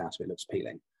for a night out if it looks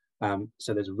appealing.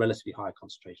 So there's a relatively higher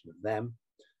concentration of them.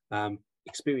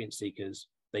 Experience seekers,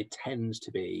 they tend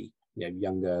to be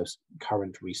younger,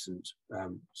 current, recent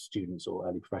students or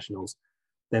early professionals.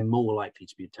 They're more likely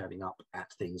to be turning up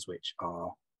at things which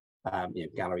are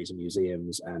galleries and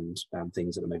museums and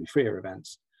things that are maybe freer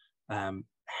events.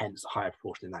 Hence a higher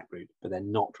proportion in that group, but they're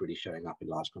not really showing up in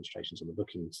large concentrations on the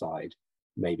booking side.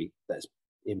 Maybe that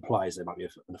implies there might be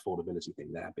an affordability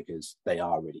thing there because they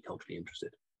are really culturally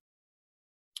interested.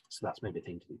 So that's maybe a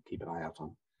thing to keep an eye out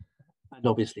on. And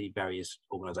obviously various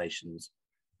organisations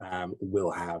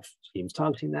will have schemes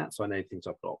targeting that. So I know things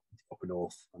I've got Opera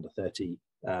North under 30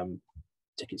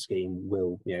 ticket scheme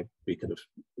will be kind of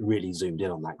really zoomed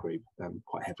in on that group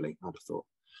quite heavily, I'd have thought.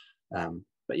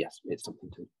 But yes, it's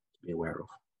something to be aware of.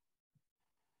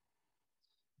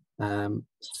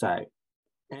 So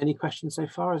any questions so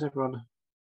far? Is everyone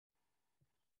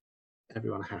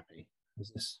happy?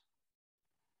 Is this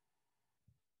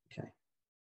okay?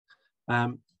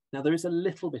 Now there is a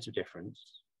little bit of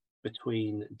difference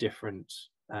between different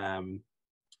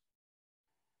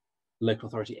local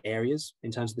authority areas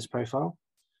in terms of this profile.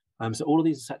 So all of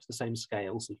these are set to the same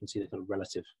scale, so you can see the kind of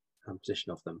relative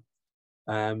position of them.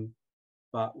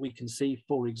 But we can see,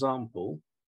 for example,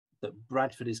 that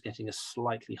Bradford is getting a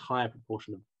slightly higher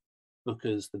proportion of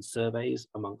bookers than surveys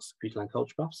amongst Peterland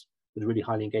culture buffs, with really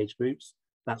highly engaged groups.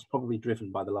 That's probably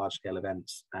driven by the large scale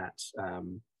events at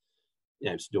St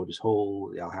George's Hall,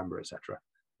 the Alhambra, etc.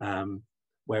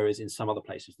 Whereas in some other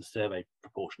places, the survey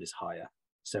proportion is higher.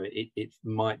 So it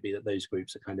might be that those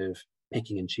groups are kind of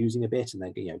picking and choosing a bit, and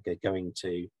they're going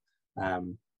to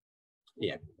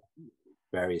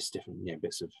various different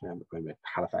bits of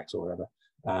Halifax or whatever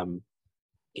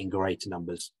in greater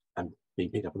numbers and being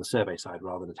picked up on the survey side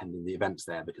rather than attending the events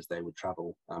there, because they would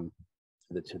travel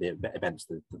to the events,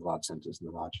 the large centres and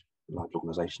the large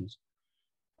organisations.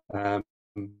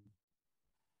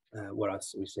 What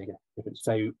else are we seeing?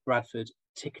 So Bradford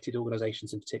ticketed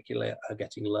organisations in particular are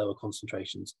getting lower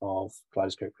concentrations of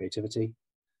kaleidoscope creativity.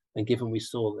 And given we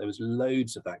saw that there was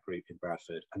loads of that group in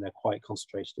Bradford, and they're quite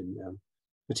concentrated in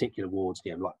particular wards,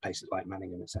 like places like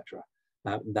Manningham, etc.,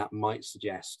 that might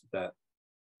suggest that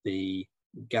the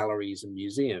galleries and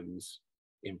museums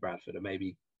in Bradford are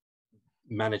maybe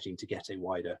managing to get a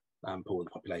wider pool of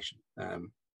the population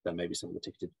than maybe some of the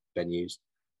ticketed venues.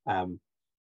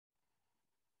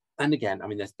 And again, I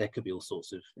mean, there could be all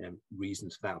sorts of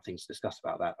reasons for that, things to discuss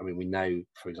about that. I mean, we know,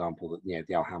 for example, that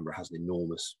the Alhambra has an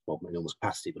enormous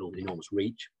capacity, but also enormous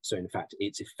reach. So in fact,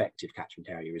 its effective catchment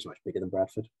area is much bigger than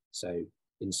Bradford. So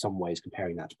in some ways,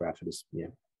 comparing that to Bradford is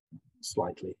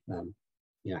slightly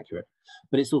inaccurate.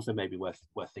 But it's also maybe worth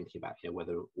thinking about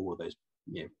whether all of those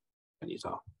venues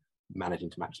are managing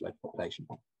to match the local population.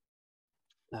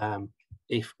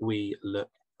 If we look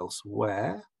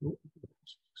elsewhere,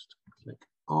 just click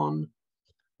on.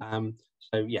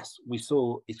 So yes, we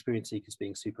saw experience seekers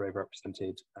being super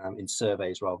overrepresented in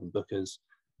surveys rather than bookers,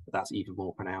 but that's even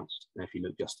more pronounced if you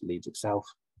look just at Leeds itself.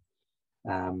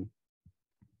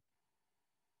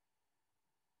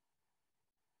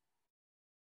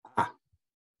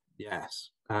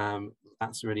 Yes,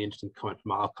 that's a really interesting comment from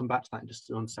Mark. I'll come back to that in just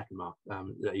 1 second, Mark.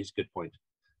 That is a good point.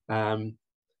 Then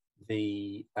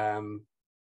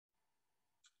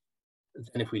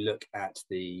if we look at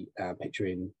the picture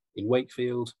in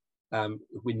Wakefield,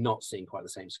 we're not seeing quite the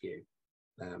same skew.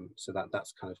 So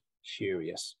that's kind of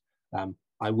curious.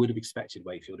 I would have expected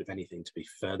Wakefield, if anything, to be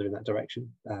further in that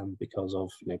direction because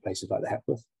of places like the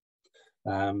Hepworth.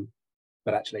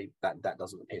 But actually, that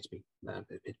doesn't appear to be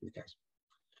the case.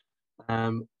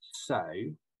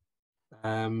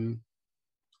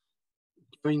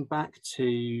 Going back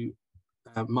to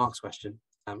Mark's question,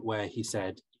 where he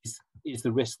said, is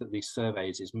the risk that these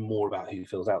surveys is more about who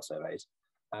fills out surveys?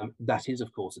 That is,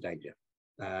 of course, a danger.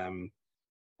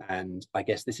 And I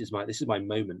guess this is my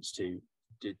moment to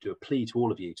do a plea to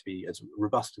all of you to be as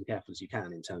robust and careful as you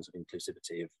can in terms of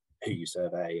inclusivity of who you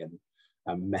survey and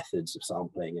methods of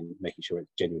sampling and making sure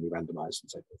it's genuinely randomized and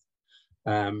so forth.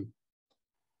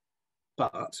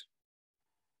 But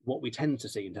what we tend to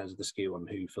see in terms of the skew on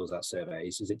who fills out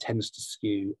surveys is it tends to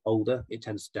skew older, it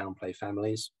tends to downplay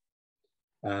families.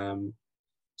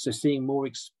 So seeing more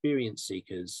experience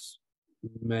seekers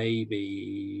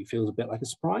maybe feels a bit like a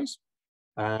surprise.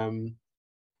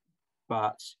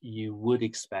 But you would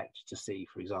expect to see,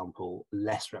 for example,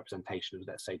 less representation of,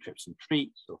 let's say, trips and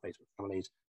treats or Facebook families,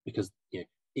 because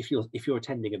if you're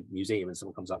attending a museum and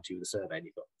someone comes up to you with a survey and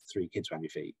you've got 3 kids around your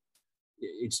feet,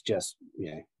 it's just,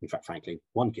 in fact, frankly,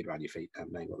 1 kid around your feet,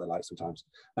 knowing what they're like sometimes.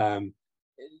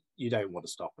 You don't want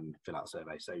to stop and fill out a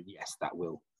survey. So yes, that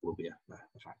will be a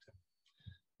factor.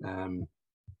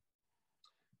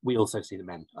 We also see that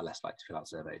men are less likely to fill out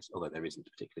surveys, although there isn't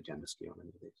a particular gender skew on any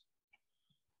of these.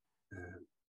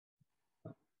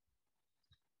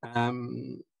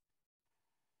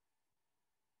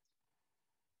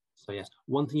 So yes,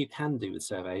 one thing you can do with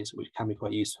surveys, which can be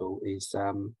quite useful, is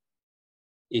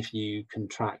if you can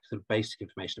track the basic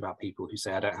information about people who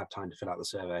say, I don't have time to fill out the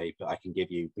survey, but I can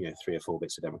give you, 3 or 4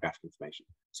 bits of demographic information,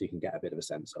 so you can get a bit of a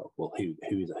sense of, well, who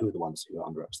are the ones who are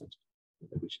underrepresented.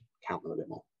 We should count them a bit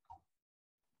more.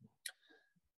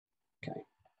 Okay.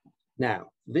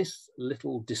 Now, this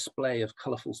little display of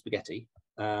colourful spaghetti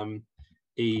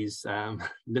is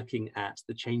looking at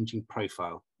the changing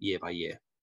profile year by year.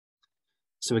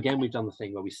 So again, we've done the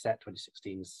thing where we set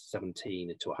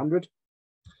 2016-17 to 100.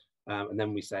 And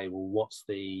then we say, well, what's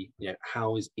the,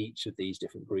 how is each of these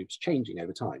different groups changing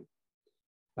over time?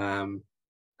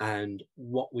 And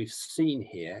what we've seen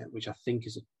here, which I think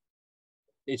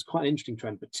it's quite an interesting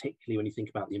trend, particularly when you think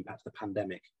about the impact of the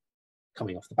pandemic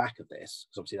coming off the back of this,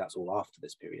 because obviously that's all after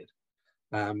this period,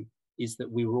 is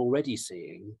that we were already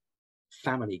seeing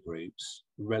family groups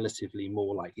relatively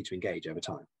more likely to engage over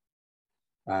time.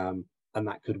 And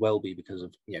that could well be because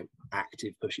of,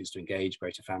 active pushes to engage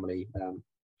greater family,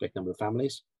 great number of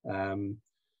families.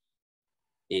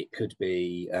 It could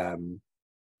be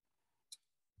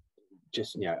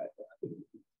just,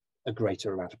 a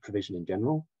greater amount of provision in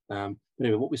general. But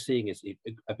anyway, what we're seeing is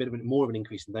a bit of more of an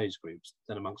increase in those groups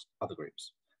than amongst other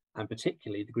groups. And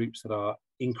particularly the groups that are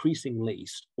increasing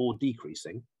least or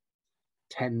decreasing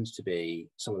tend to be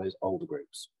some of those older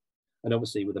groups. And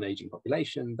obviously with an aging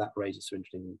population, that raises some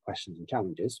interesting questions and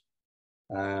challenges.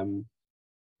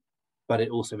 But it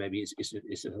also maybe is a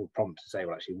little prompt to say,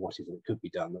 well, actually, what is it that could be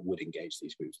done that would engage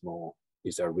these groups more?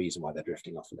 Is there a reason why they're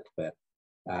drifting off a little bit?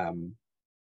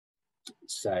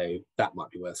 So that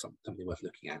might be something worth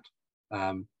looking at.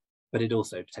 But it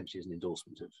also potentially is an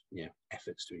endorsement of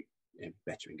efforts to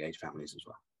better engage families as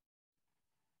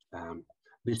well.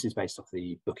 This is based off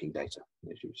the booking data,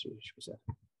 which we said.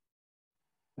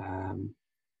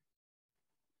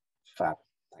 Fab,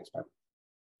 thanks, Fab.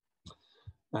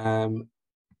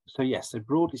 So yes, so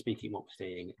broadly speaking, what we're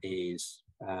seeing is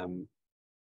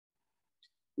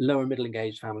lower middle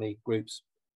engaged family groups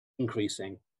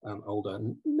increasing, older,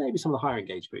 and maybe some of the higher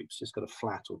engaged groups just got a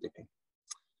flat or dipping.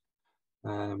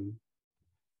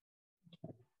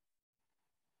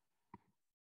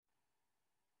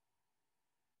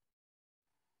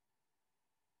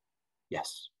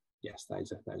 Yes, that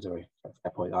is a very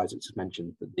fair point. Isaac just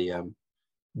mentioned that the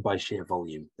by sheer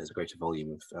volume, there's a greater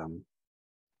volume of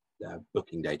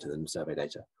booking data than survey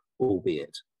data,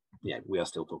 albeit we are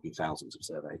still talking thousands of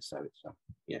surveys, so it's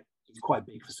it's quite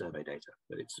big for survey data,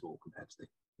 but it's small compared to the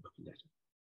booking data.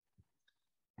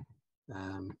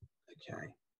 Okay.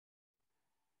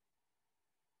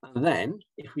 And then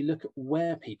if we look at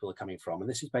where people are coming from, and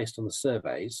this is based on the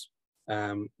surveys,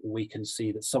 we can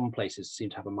see that some places seem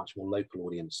to have a much more local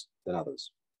audience than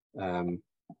others.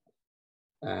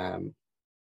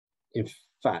 In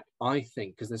fact, I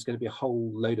think, because there's going to be a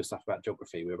whole load of stuff about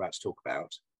geography we're about to talk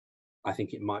about, I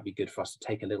think it might be good for us to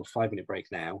take a little 5-minute break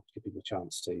now, to give people a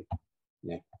chance to,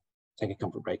 take a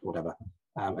comfort break or whatever,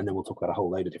 and then we'll talk about a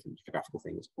whole load of different geographical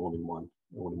things all in one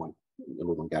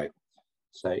go.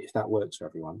 So if that works for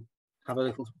everyone, have a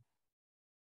little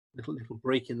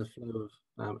break in the flow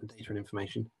of data and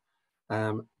information.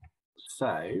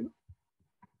 So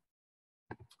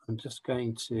I'm just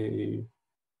going to,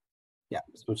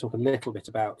 so we'll talk a little bit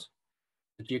about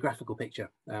the geographical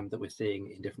picture that we're seeing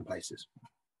in different places.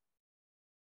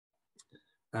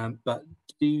 But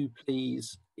do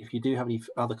please, if you do have any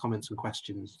other comments and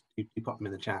questions, do pop them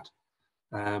in the chat.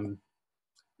 And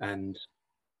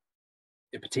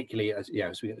particularly as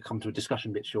we come to a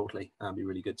discussion bit shortly, it'd be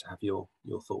really good to have your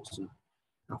thoughts and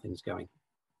how things are going.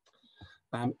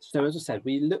 So as I said,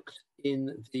 we looked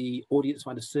in the audience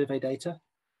finder survey data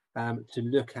to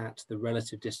look at the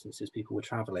relative distances people were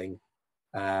travelling.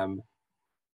 So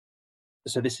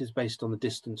this is based on the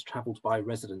distance travelled by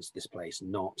residents of this place,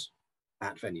 not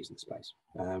at venues in this place.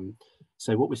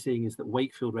 So what we're seeing is that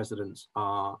Wakefield residents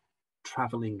are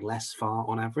travelling less far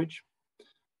on average.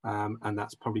 And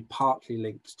that's probably partly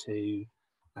linked to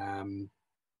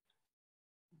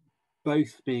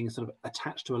both being sort of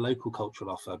attached to a local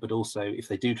cultural offer, but also if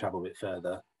they do travel a bit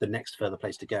further, the next further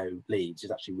place to go, Leeds,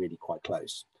 is actually really quite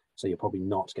close. So you're probably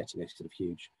not getting a sort of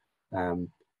huge,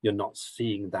 you're not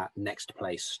seeing that next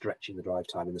place stretching the drive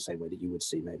time in the same way that you would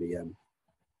see maybe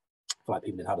for like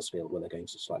people in Huddersfield, where they're going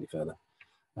to slightly further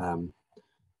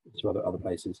to other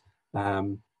places.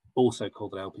 Also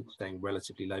Kay-Lavelle, people staying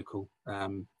relatively local.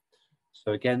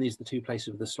 So again, these are the two places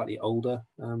with the slightly older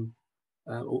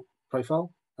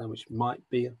profile, which might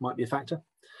be a factor.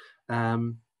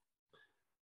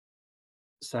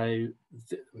 So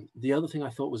the other thing I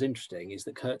thought was interesting is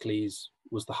that Kirklees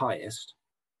was the highest,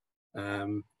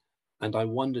 and I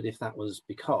wondered if that was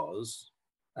because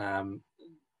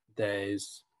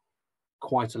there's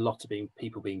quite a lot of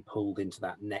people being pulled into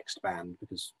that next band,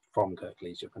 because from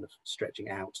Kirklees you're kind of stretching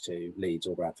out to Leeds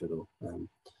or Bradford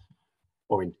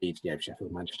or indeed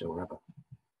Sheffield, Manchester, or wherever.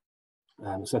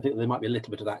 So I think there might be a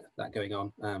little bit of that going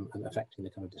on and affecting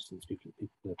the kind of distance people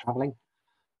are travelling.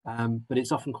 But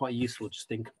it's often quite useful to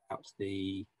think about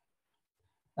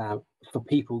for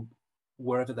people,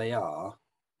 wherever they are,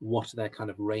 what are their kind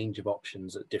of range of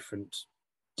options at different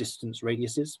distance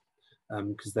radiuses,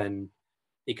 because then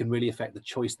it can really affect the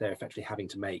choice they're effectively having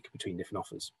to make between different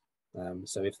offers.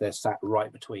 So if they're sat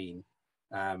right between,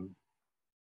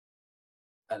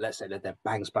 let's say that they're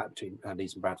bang splat between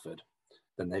Leeds and Bradford,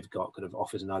 then they've got kind of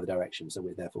offers in either direction. So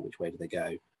therefore, which way do they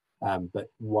go? But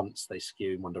once they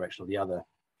skew in one direction or the other,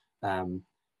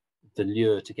 the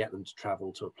lure to get them to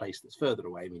travel to a place that's further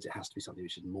away means it has to be something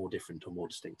which is more different or more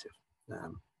distinctive.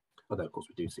 Although, of course,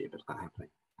 we do see a bit of that happening.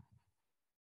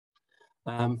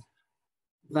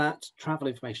 That travel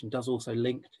information does also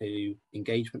link to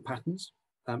engagement patterns,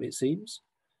 it seems.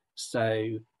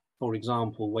 So, for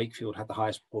example, Wakefield had the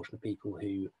highest proportion of people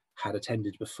who had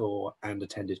attended before and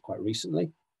attended quite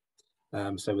recently,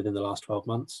 so within the last 12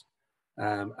 months.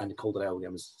 And Kay-Lavelle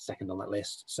was second on that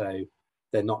list. So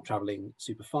they're not traveling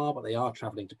super far, but they are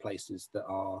traveling to places that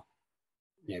are,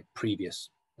 previous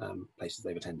places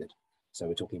they've attended. So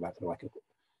we're talking about kind of like,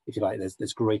 if you like,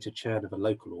 there's greater churn of a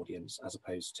local audience as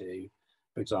opposed to,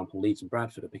 for example, Leeds and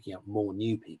Bradford are picking up more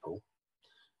new people.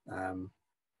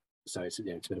 So it's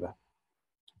it's a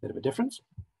bit of a difference.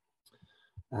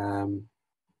 And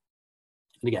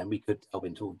again, we could delve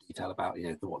into all detail about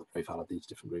what the profile of these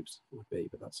different groups would be,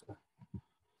 but that's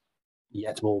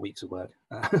yet more weeks of work.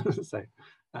 So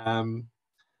then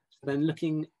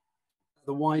looking at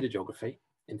the wider geography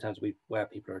in terms of where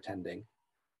people are attending,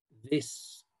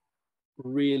 this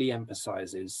really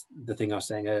emphasises the thing I was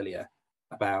saying earlier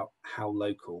about how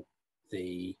local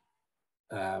the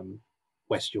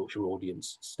West Yorkshire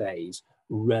audience stays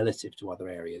relative to other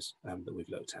areas that we've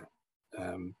looked at.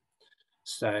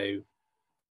 So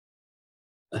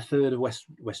a third of West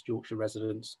Yorkshire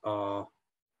residents are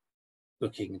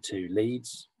booking to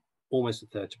Leeds, almost a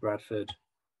third to Bradford.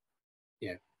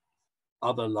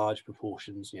 Other large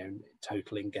proportions,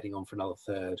 totaling getting on for another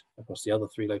third across the other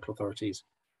three local authorities,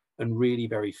 and really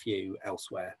very few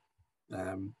elsewhere.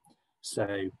 So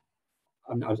I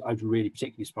was really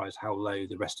particularly surprised how low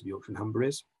the rest of Yorkshire and Humber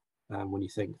is, when you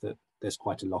think that there's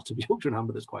quite a lot of Yorkshire and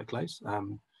Humber that's quite close.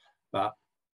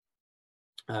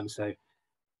 So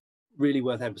really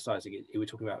worth emphasising it. We're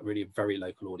talking about really a very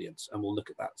local audience, and we'll look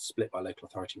at that split by local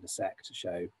authority in a sec to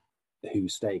show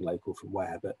who's staying local from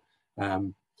where. But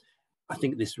I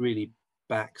think this really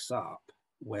backs up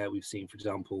where we've seen, for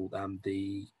example,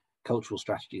 the cultural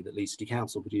strategy that Leeds City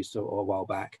Council produced a while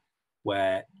back,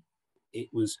 where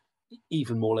it was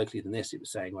even more locally than this. It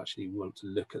was saying, well, actually, we want to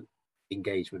look at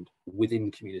engagement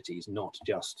within communities, not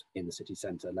just in the city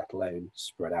centre, let alone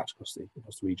spread out across the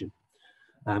region.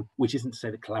 Which isn't to say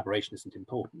that collaboration isn't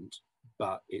important,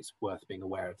 but it's worth being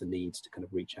aware of the needs to kind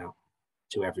of reach out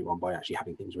to everyone by actually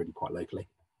having things really quite locally.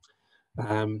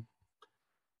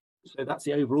 So that's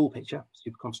the overall picture,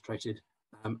 super concentrated,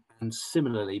 and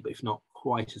similarly, but if not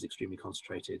quite as extremely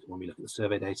concentrated, when we look at the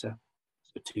survey data,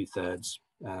 so 2/3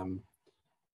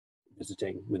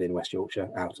 visiting within West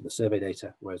Yorkshire out of the survey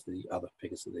data, whereas the other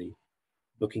figures are the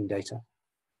booking data.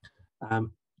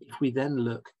 If we then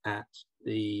look at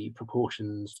the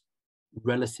proportions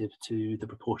relative to the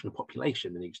proportion of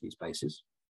population in each of these places,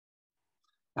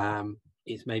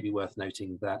 it's maybe worth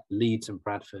noting that Leeds and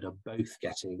Bradford are both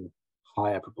getting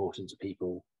higher proportions of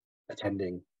people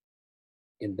attending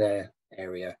in their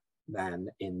area than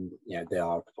in, they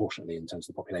are proportionately in terms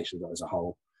of the population as a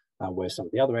whole, whereas some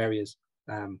of the other areas,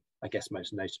 I guess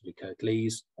most notably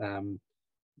Kirklees,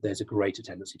 there's a greater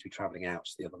tendency to be travelling out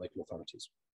to the other local authorities.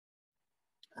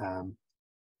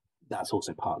 That's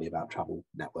also partly about travel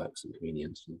networks and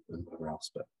convenience and whatever else,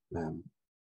 but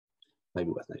maybe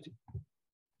worth noting.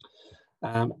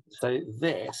 So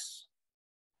this,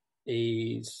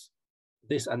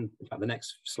 and in fact the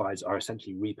next slides are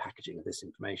essentially repackaging of this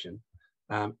information,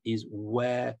 is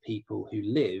where people who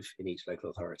live in each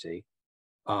local authority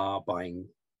are buying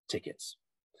tickets.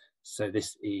 So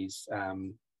this is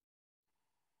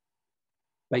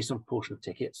based on proportion of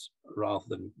tickets rather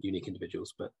than unique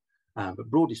individuals, but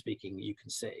broadly speaking, you can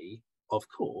see, of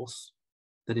course,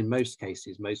 that in most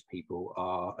cases, most people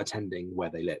are attending where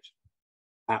they live.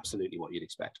 Absolutely what you'd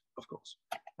expect, of course.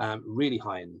 Really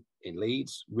high in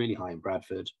Leeds, really high in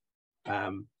Bradford,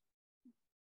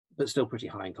 but still pretty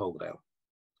high in Calderdale.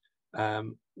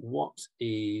 What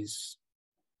is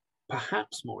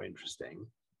perhaps more interesting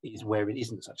is where it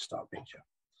isn't such a stark picture.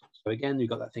 So again, you've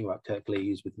got that thing about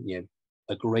Kirklees with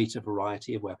a greater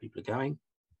variety of where people are going.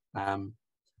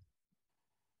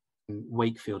 In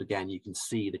Wakefield, again, you can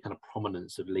see the kind of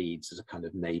prominence of Leeds as a kind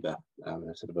of neighbour,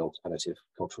 a sort of alternative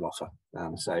cultural offer.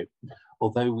 So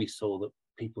although we saw that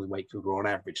people in Wakefield were on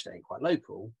average staying quite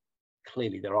local,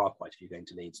 clearly there are quite a few going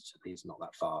to Leeds. So Leeds not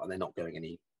that far, and they're not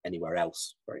going anywhere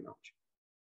else very much,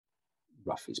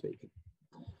 roughly speaking.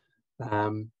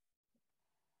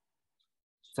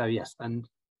 So yes, and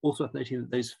also worth noting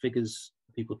that those figures,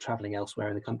 people travelling elsewhere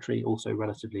in the country, also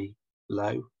relatively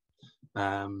low.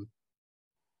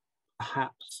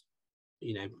 Perhaps,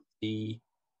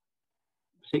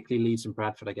 particularly Leeds and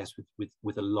Bradford, I guess,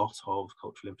 with a lot of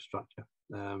cultural infrastructure.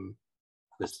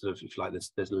 There's sort of, if you like,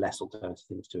 there's less alternative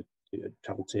things to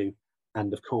travel to,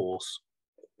 and of course,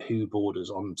 who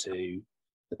borders onto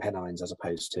the Pennines as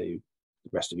opposed to the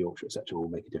rest of Yorkshire, etc., will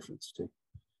make a difference to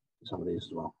some of these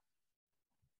as well.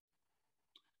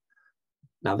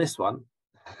 Now this one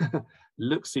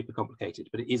looks super complicated,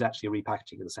 but it is actually a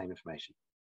repackaging of the same information.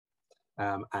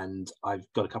 And I've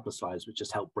got a couple of slides which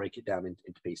just help break it down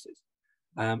into pieces.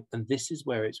 And this is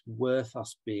where it's worth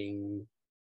us being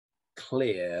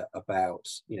clear about,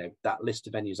 that list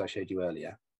of venues I showed you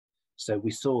earlier. So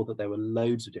we saw that there were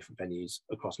loads of different venues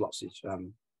across lots of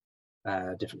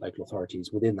different local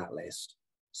authorities within that list.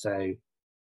 So,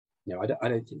 I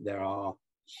don't think there are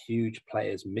huge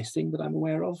players missing that I'm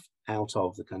aware of out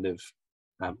of the kind of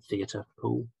theatre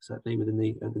pool, certainly within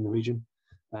the region.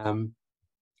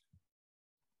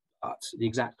 But the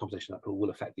exact composition of that pool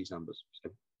will affect these numbers. So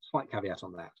slight caveat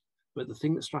on that. But the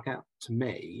thing that struck out to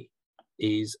me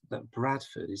is that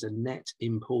Bradford is a net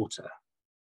importer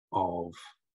of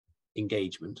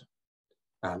engagement,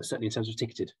 certainly in terms of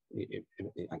ticketed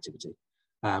activity,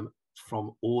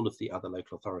 from all of the other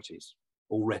local authorities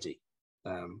already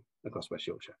across West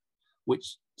Yorkshire,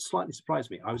 which slightly surprised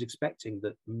me. I was expecting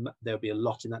that there'll be a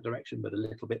lot in that direction, but a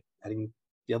little bit heading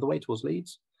the other way towards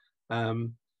Leeds.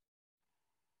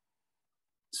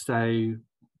 So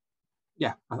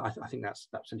yeah, I think that's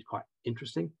certainly quite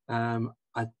interesting.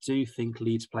 I do think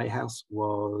Leeds Playhouse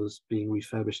was being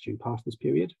refurbished during part of this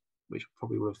period, which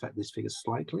probably will affect these figures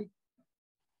slightly.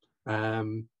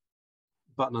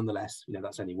 But nonetheless,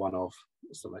 that's only one of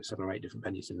something like 7 or 8 different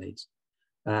venues in Leeds.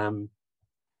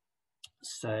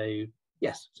 So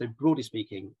yes, so broadly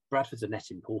speaking, Bradford's a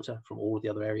net importer from all of the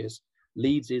other areas.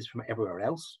 Leeds is from everywhere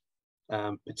else.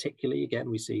 Particularly, again,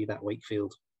 we see that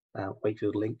Wakefield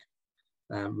link,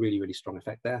 really, really strong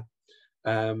effect there.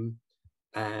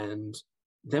 And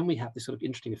then we have this sort of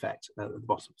interesting effect at the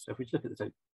bottom. So if we look at so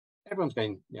everyone's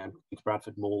going, to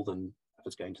Bradford more than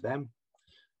Bradford's going to them.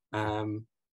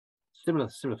 Similar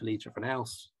for Leeds or everyone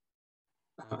else.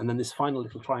 And then this final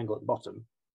little triangle at the bottom,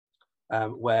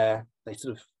 where they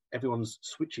sort of everyone's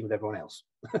switching with everyone else.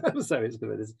 So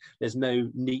there's no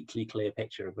neatly clear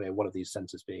picture of where one of these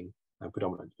centres being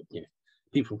predominant. But,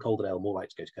 people from Calderdale more like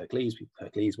to go to Kirklees, people from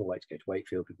Kirklees more like to go to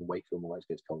Wakefield, people from Wakefield more like to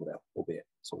go to Calderdale, albeit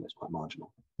it's almost quite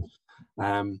marginal.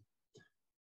 I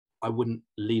wouldn't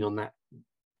lean on that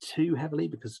too heavily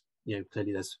because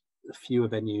clearly there's fewer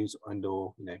venues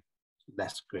and/or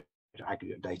less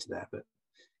aggregate data there, but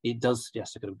it does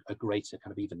suggest a greater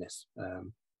kind of evenness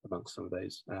amongst some of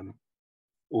those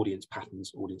audience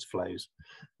patterns, audience flows,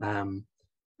 and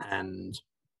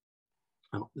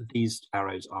these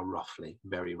arrows are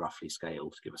very roughly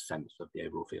scaled to give a sense of the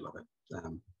overall feel of it.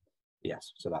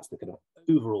 Yes, so that's the kind of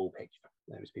overall picture.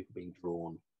 There is people being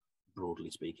drawn,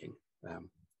 broadly speaking,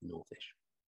 northish.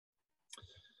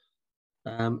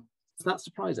 Does that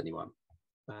surprise anyone?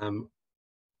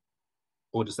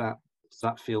 Or does that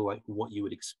feel like what you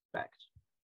would expect?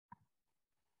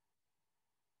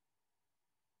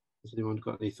 Has anyone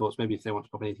got any thoughts? Maybe if they want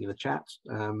to pop anything in the chat,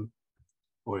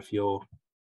 or if you're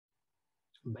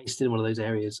based in one of those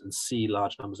areas and see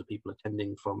large numbers of people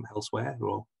attending from elsewhere,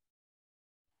 or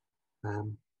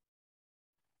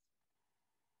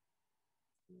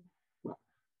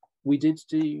We did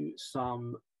do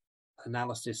some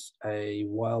analysis a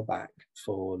while back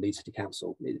for Leeds City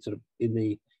Council, sort of in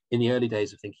the early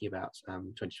days of thinking about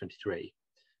 2023,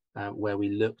 where we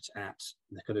looked at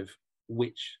the kind of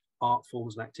which art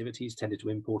forms and activities tended to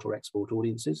import or export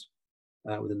audiences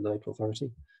within the local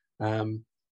authority.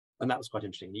 And that was quite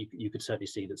interesting. You could certainly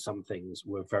see that some things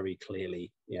were very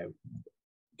clearly,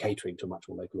 catering to a much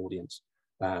more local audience.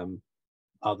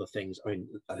 Other things, I mean,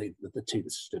 I think the two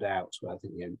that stood out were, I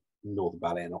think, Northern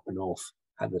Ballet and Opera North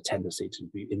had the tendency to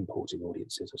be importing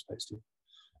audiences as opposed to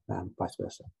vice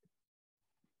versa.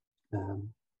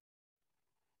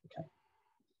 Okay.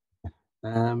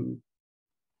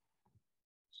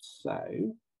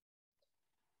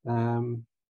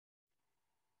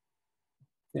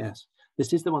 Yes,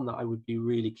 this is the one that I would be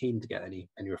really keen to get any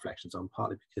reflections on,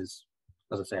 partly because,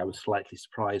 as I say, I was slightly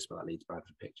surprised by that Leeds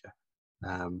Bradford picture,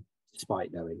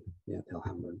 despite knowing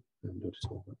Ilhammer and Dorcas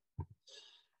Hall.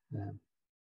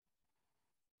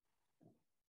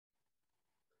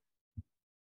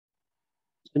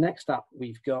 So next up,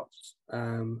 we've got,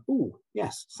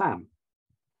 yes, Sam.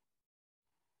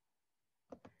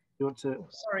 You want to?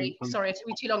 Sorry, it took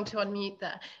me too long to unmute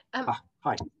there.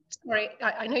 Hi. Sorry,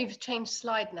 I know you've changed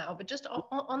slide now, but just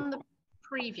on the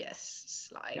previous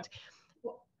slide,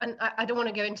 yeah. And I don't want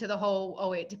to go into the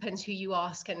whole, it depends who you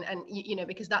ask, and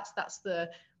because that's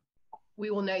we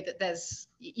all know that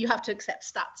you have to accept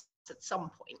stats at some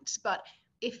point. But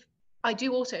if I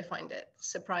do also find it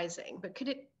surprising, but could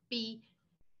it be?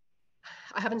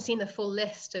 I haven't seen the full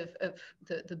list of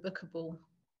the bookable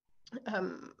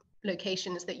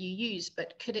locations that you use,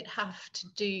 but could it have to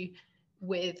do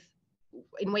with,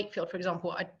 in Wakefield, for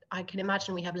example, I can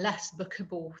imagine we have less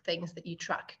bookable things that you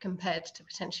track compared to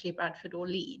potentially Bradford or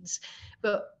Leeds,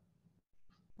 but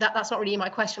that's not really my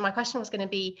question. My question was going to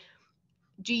be,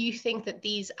 do you think that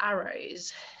these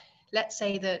arrows, let's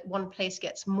say that one place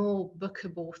gets more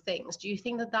bookable things, do you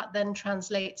think that that then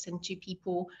translates into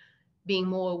people being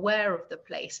more aware of the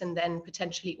place and then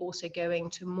potentially also going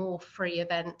to more free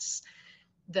events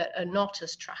that are not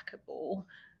as trackable?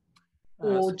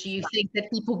 Or do you think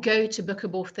that people go to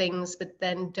bookable things but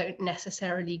then don't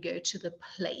necessarily go to the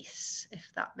place, if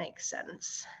that makes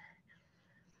sense?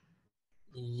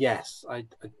 Yes, I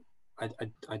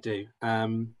do.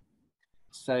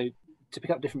 So to pick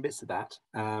up different bits of that,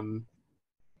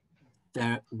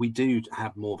 we do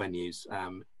have more venues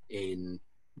in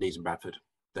Leeds and Bradford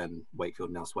than Wakefield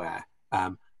and elsewhere.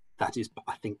 That is,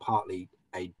 I think, partly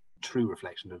a true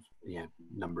reflection of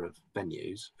number of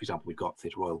venues. For example, we've got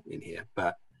Theatre Royal in here,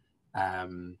 but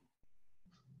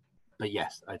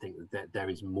yes, I think that there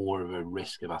is more of a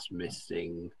risk of us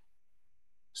missing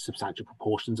substantial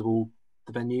proportions of all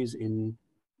the venues in,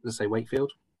 let's say,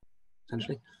 Wakefield,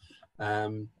 essentially.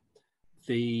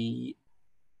 The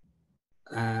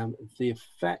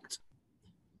effect.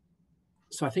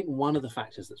 So I think one of the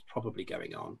factors that's probably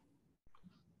going on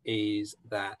is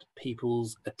that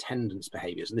people's attendance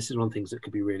behaviours, and this is one of the things that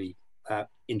could be really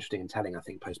interesting and telling, I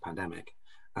think, post-pandemic,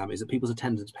 is that people's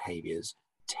attendance behaviours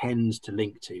tend to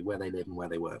link to where they live and where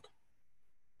they work,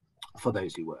 for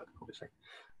those who work, obviously.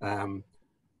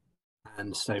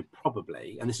 And so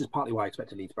probably, and this is partly why I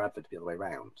expected Leeds Bradford to be the other way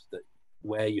around, that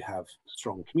where you have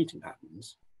strong commuting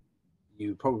patterns,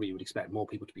 you probably would expect more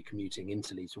people to be commuting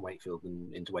into Leeds from Wakefield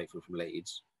than into Wakefield from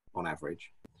Leeds, on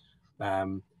average.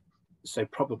 So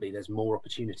probably there's more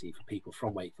opportunity for people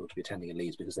from Wakefield to be attending in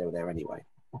Leeds because they were there anyway.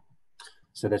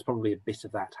 So there's probably a bit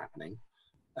of that happening,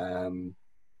 and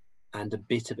a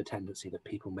bit of a tendency that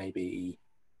people maybe,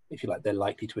 if you like, they're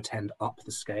likely to attend up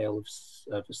the scale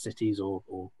of cities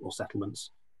or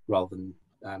settlements rather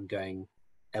than going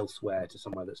elsewhere to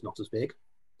somewhere that's not as big.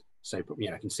 So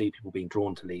I can see people being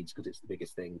drawn to Leeds because it's the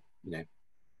biggest thing,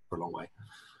 for a long way.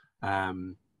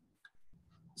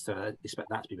 So I expect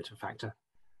that to be a bit of a factor.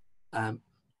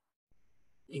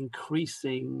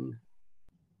 Increasing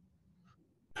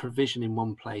provision in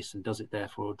one place, and does it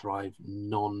therefore drive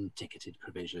non-ticketed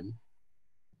provision?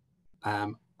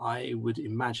 I would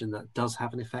imagine that does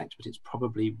have an effect, but it's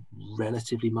probably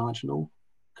relatively marginal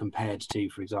compared to,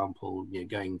 for example,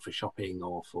 going for shopping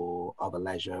or for other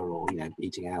leisure, or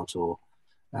eating out or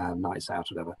nights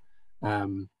out, or whatever.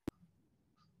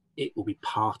 It will be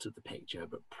part of the picture,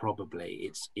 but probably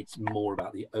it's more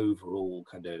about the overall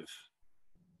kind of,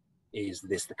 is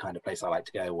this the kind of place I like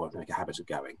to go, or make a habit of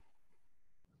going?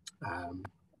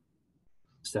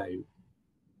 So,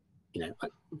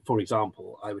 for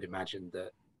example, I would imagine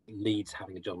that Leeds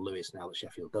having a John Lewis now that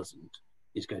Sheffield doesn't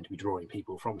is going to be drawing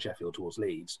people from Sheffield towards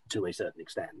Leeds to a certain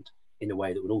extent, in a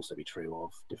way that would also be true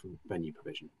of different venue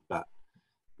provision. But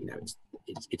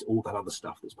it's all that other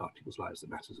stuff that's part of people's lives that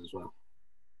matters as well.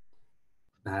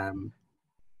 Does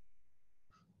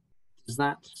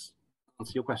that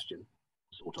answer your question,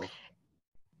 sort of?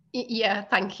 Yeah,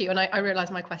 thank you. And I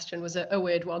realised my question was a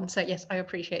weird one. So yes, I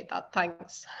appreciate that.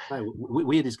 Thanks. No,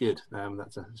 weird is good.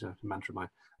 That's a mantra of mine.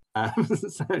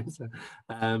 It's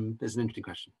an interesting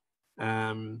question.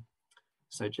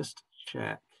 So just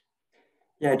check.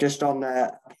 Yeah, just on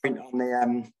the point on the, I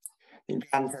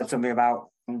think Dan said something about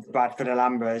Bradford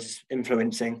Alhambras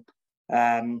influencing.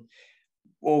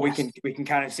 Or Yes. we can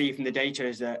kind of see from the data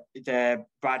is that the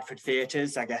Bradford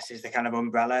theatres, I guess, is the kind of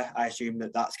umbrella. I assume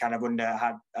that that's kind of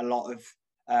had a lot of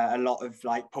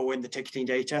like pull in the ticketing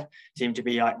data, seem to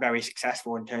be like very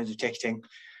successful in terms of ticketing.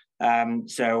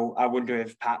 So I wonder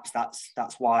if perhaps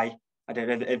that's why. I don't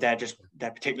know if they're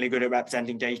particularly good at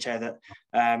representing data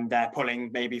that they're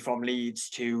pulling maybe from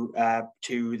Leeds to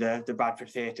the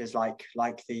Bradford theatres like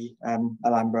the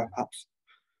Alhambra perhaps.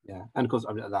 Yeah, and of course,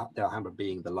 I mean, the Alhambra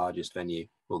being the largest venue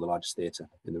or the largest theatre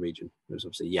in the region, there's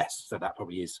obviously yes, so that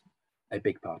probably is a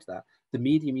big part of that. The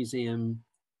Media Museum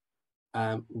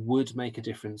would make a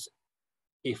difference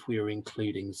if we were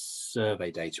including survey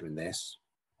data in this,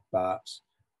 but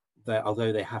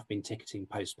although they have been ticketing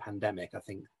post-pandemic, I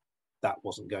think that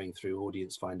wasn't going through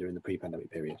Audience Finder in the pre-pandemic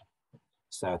period,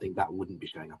 so I think that wouldn't be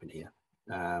showing up in here.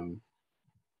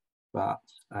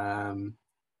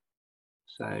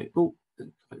 So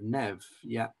Nev,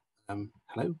 yeah,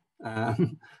 hello.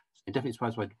 Definitely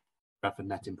surprised by Bradford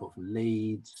net import from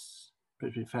Leeds,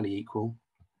 fairly equal.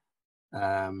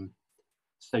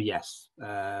 So yes,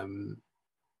 so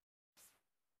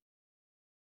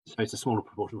it's a smaller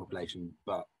proportion of the population,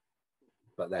 but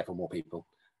therefore more people.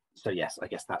 So yes, I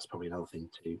guess that's probably another thing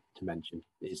to mention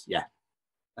is, yeah,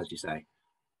 as you say,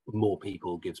 more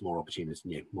people gives more opportunities,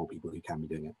 more people who can be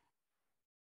doing it.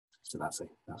 So that's a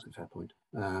fair point.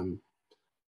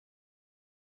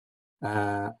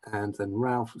 And then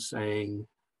Ralph was saying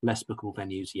less bookable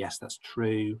venues. Yes, that's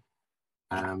true.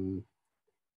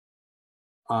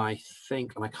 I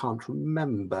think, and I can't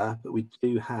remember, but we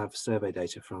do have survey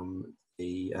data from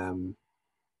the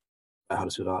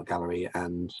Huddersfield Art Gallery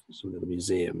and some of the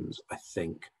museums, I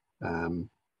think.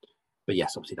 But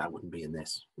yes, obviously that wouldn't be in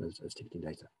this as ticketing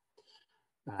data.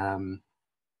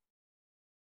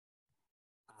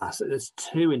 So there's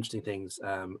two interesting things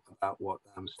about what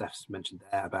Steph's mentioned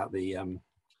there about the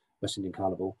West Indian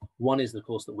Carnival. One is, of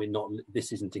course, that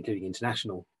this isn't including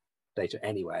international data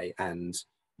anyway, and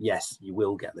yes, you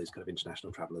will get those kind of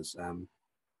international travellers.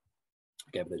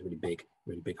 Again, those really big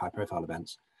high-profile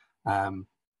events. And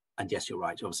yes, you're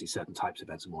right. Obviously, certain types of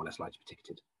events are more or less likely to be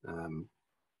ticketed.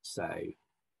 So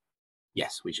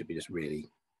yes, we should be just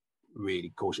really,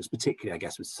 really cautious, particularly, I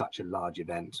guess, with such a large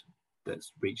event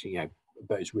that's reaching,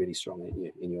 both really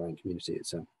strong in your own community.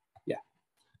 It's yeah,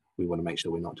 we want to make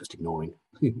sure we're not just ignoring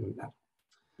that.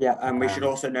 Yeah, and we should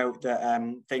also note that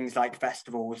things like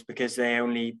festivals, because they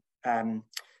only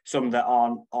some that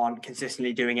aren't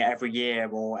consistently doing it every year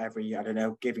or every, I don't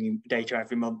know, giving data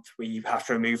every month, we have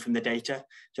to remove from the data.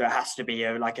 So it has to be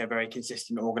a very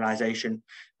consistent organisation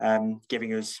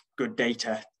giving us good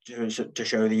data to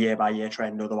show the year by year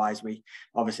trend. Otherwise, we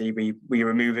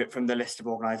remove it from the list of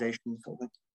organisations.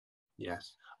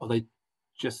 Yes, although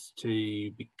just to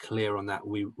be clear on that,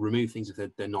 we remove things if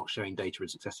they're not showing data in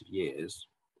successive years,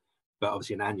 but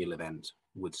obviously an annual event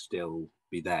would still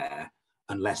be there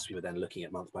unless we were then looking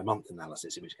at month by month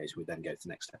analysis, in which case we then go to the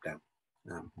next step down.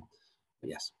 But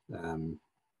yes.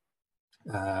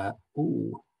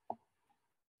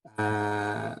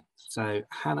 So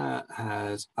Hannah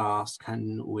has asked,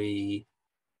 can we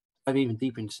dive even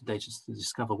deeper into data to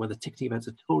discover whether ticketing events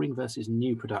are touring versus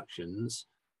new productions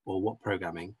or what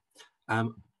programming?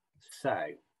 So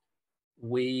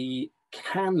we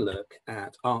can look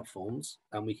at art forms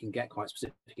and we can get quite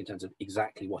specific in terms of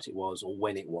exactly what it was or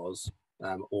when it was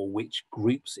or which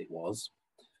groups it was.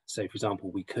 So for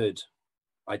example, we could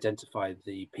identify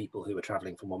the people who are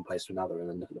traveling from one place to another and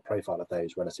then look at the profile of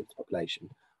those relative to population.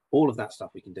 All of that stuff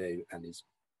we can do and is,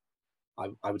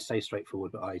 I would say,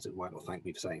 straightforward, but Isaac might not thank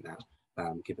me for saying that,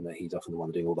 given that he's often the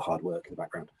one doing all the hard work in the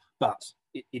background. But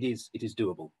it is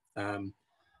doable.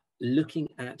 Looking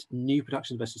at new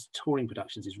productions versus touring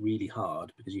productions is really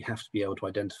hard because you have to be able to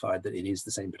identify that it is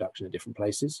the same production at different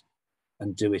places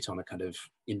and do it on a kind of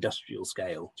industrial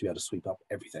scale to be able to sweep up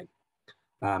everything.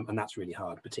 And that's really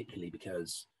hard, particularly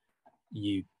because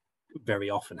you very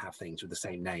often have things with the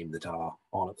same name that are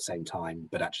on at the same time,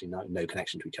 but actually no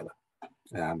connection to each other.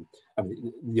 I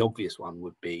mean, the obvious one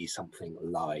would be something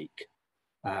like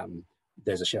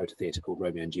there's a show at a theatre called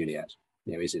Romeo and Juliet.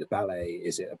 Is it a ballet?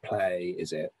 Is it a play?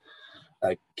 Is it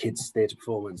a kids' theatre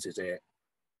performance? Is it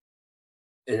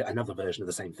another version of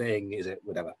the same thing? Is it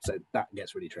whatever? So that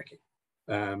gets really tricky.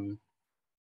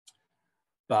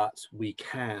 But we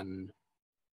can,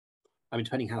 I mean,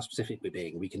 depending how specific we're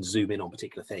being, we can zoom in on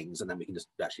particular things, and then we can just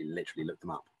actually literally look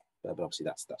them up. But obviously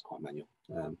that's quite manual.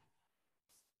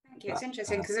 Thank you. It's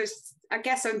interesting because I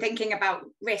guess I'm thinking about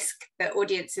risk that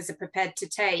audiences are prepared to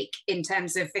take in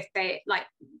terms of if they like,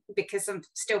 because I'm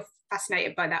still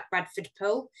fascinated by that Bradford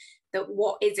poll, that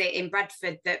what is it in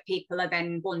Bradford that people are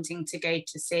then wanting to go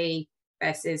to see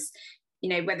versus, you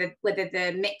know, whether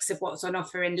the mix of what's on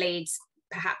offer in Leeds,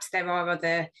 perhaps there are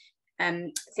other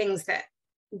things that,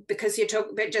 because you're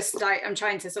talking, but just like I'm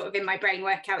trying to sort of in my brain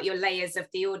work out your layers of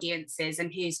the audiences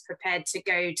and who's prepared to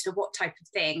go to what type of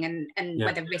thing, and yeah,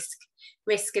 whether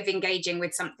risk of engaging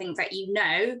with something that, you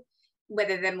know,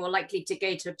 whether they're more likely to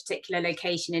go to a particular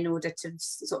location in order to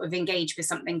sort of engage with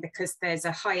something because there's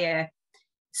a higher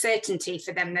certainty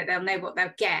for them that they'll know what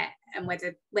they'll get, and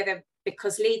whether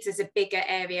because Leeds is a bigger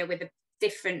area with a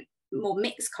different, more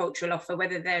mixed cultural offer,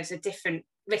 whether there's a different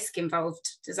risk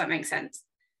involved. Does that make sense?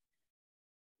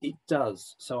 It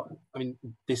does. So, I mean,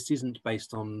 this isn't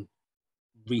based on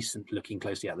recent looking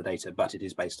closely at the data, but it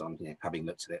is based on, you know, having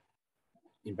looked at it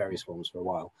in various forms for a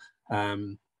while.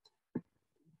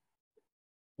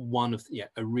 One of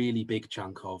a really big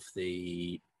chunk of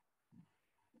the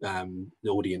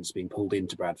audience being pulled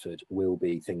into Bradford will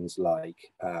be things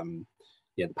like the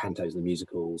pantos and the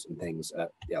musicals and things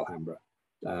at the Alhambra,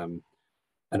 and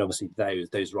obviously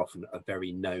those are often a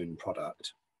very known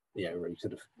product, you know, really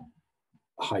sort of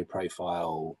high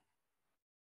profile.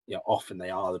 You know, often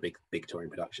they are the big touring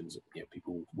productions. You know,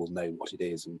 people will know what it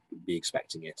is and be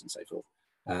expecting it and so forth,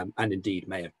 and indeed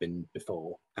may have been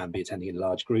before and be attending in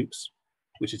large groups,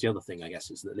 which is the other thing, I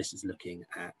guess, is that this is looking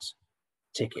at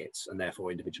tickets and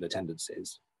therefore individual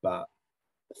attendances, but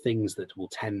things that will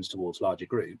tend towards larger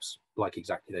groups, like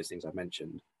exactly those things I've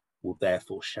mentioned, will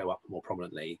therefore show up more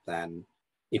prominently than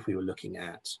if we were looking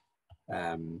at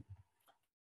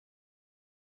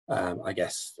I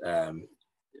guess the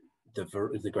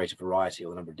greater variety or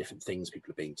the number of different things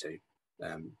people are being to.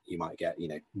 You might get, you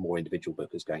know, more individual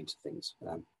bookers going to things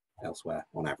elsewhere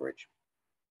on average.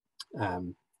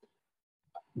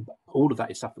 All of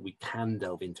that is stuff that we can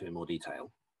delve into in more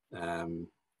detail, and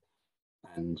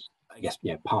I guess,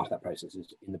 you know, part of that process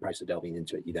is in the process of delving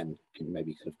into it, you then can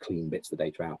maybe sort of clean bits of the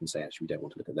data out and say, actually, we don't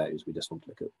want to look at those. We just want to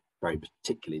look at very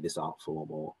particularly this art form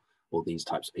or these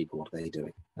types of people. What are they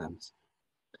doing?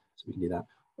 So we can do that.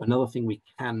 Another thing we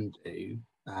can do,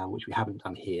 which we haven't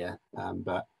done here,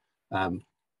 but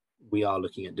we are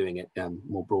looking at doing it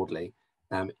more broadly,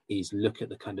 is look at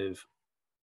the kind of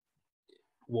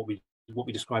what we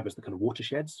describe as the kind of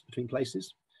watersheds between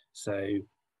places. So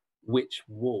which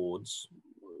wards,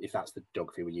 if that's the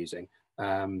geography we're using,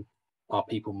 are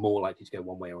people more likely to go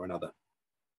one way or another?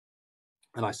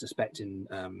 And I suspect in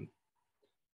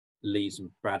Leeds and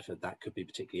Bradford, that could be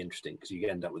particularly interesting because you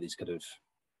end up with these kind of,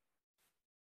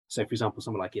 so for example,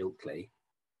 someone like Ilkley,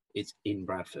 it's in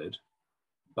Bradford,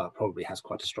 but probably has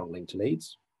quite a strong link to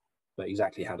Leeds. But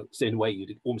exactly how to, so in a way,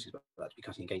 you'd almost expect that to be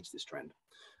cutting against this trend.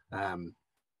 But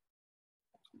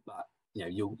you know,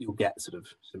 you'll get sort of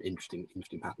some interesting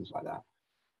patterns like that.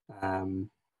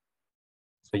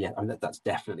 So yeah, I mean, that's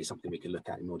definitely something we can look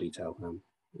at in more detail in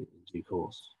due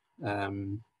course.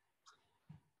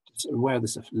 Just aware of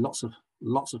this, lots of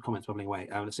comments bubbling away.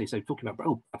 Let's see. So talking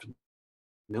about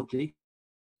Ilkley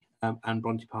and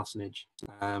Bronte Parsonage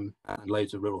and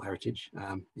loads of rural heritage.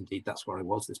 Indeed, that's where I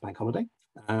was this bank holiday.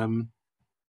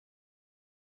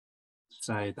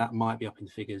 So that might be up in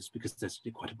figures because there's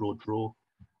quite a broad draw.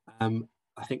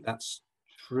 I think that's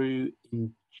true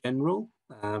in general.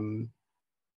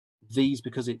 These,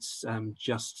 because it's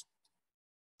just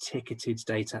ticketed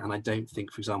data, and I don't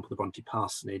think, for example, the Bronte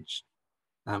Parsonage,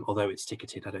 although it's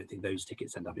ticketed, I don't think those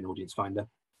tickets end up in Audience Finder.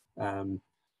 So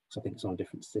I think it's on a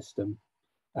different system.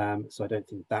 So I don't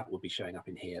think that would be showing up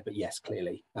in here. But yes,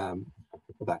 clearly,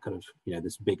 that kind of, you know,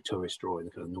 this big tourist draw in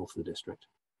the kind of north of the district,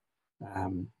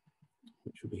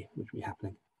 which would be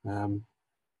happening.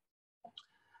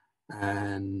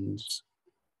 And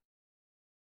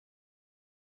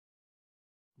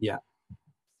yeah.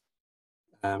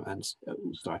 And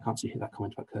sorry, I can't see who that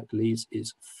comment about Kirk Lees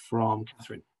is from,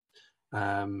 Catherine.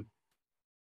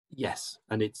 Yes,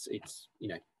 and it's you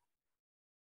know,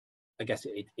 I guess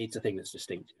it's a thing that's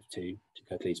distinctive to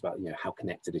Kirk Lees about, you know, how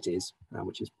connected it is,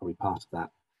 which is probably part of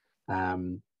that. I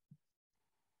mean,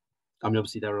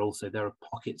 obviously there are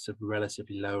pockets of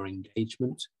relatively lower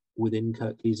engagement within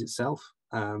Kirk Lees itself,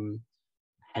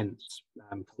 hence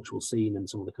cultural scene and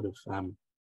some of the kind of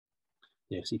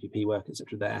you know, CPP work,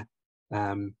 etc. there.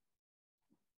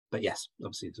 but yes,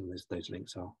 obviously some of those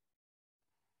links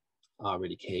are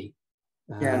really key.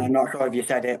 Yeah, I'm not sure if you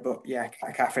said it, but yeah,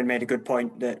 Catherine made a good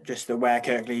point that just the where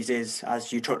Kirklees is,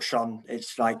 as you touched on,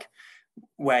 it's like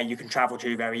where you can travel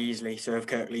to very easily. So if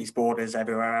Kirklees borders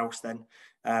everywhere else, then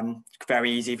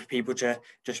very easy for people to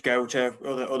just go to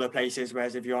other places.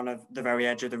 Whereas if you're on the very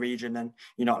edge of the region, then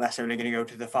you're not necessarily going to go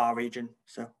to the far region.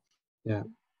 So yeah.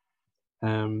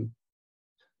 And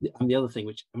the other thing,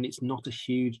 which, I mean, it's not a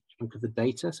huge chunk of the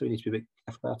data, so we need to be a bit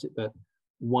careful about it, but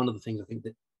one of the things I think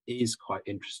that is quite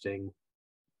interesting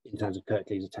in terms of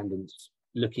Kirklees attendance,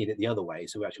 looking at it the other way,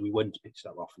 so actually we wouldn't pick it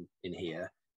up often in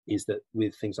here, is that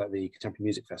with things like the Contemporary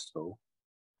Music Festival,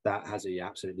 that has a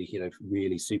absolutely, you know,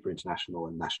 really super international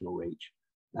and national reach.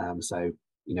 So,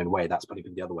 you know, in a way that's probably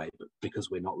been the other way, but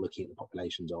because we're not looking at the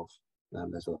populations of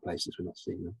those other places, we're not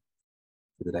seeing them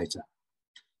for the data.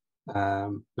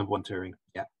 Number one touring,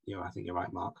 yeah, I think you're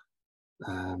right, Mark.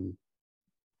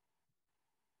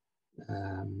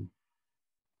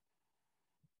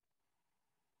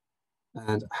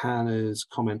 And Hannah's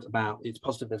comment about it's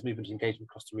positive there's movement and engagement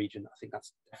across the region. I think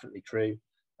that's definitely true.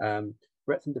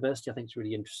 Breadth and diversity I think is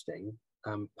really interesting,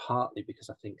 partly because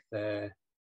I think there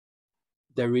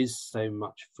is so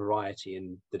much variety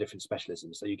in the different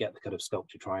specialisms. So you get the kind of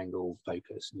sculpture triangle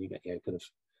focus, and you get kind of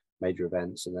major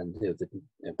events, and then the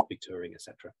big touring,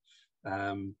 etc.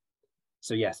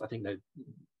 So yes, I think that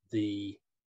the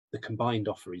combined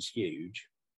offer is huge.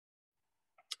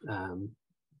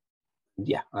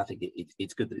 Yeah, I think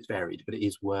it's good that it's varied, but it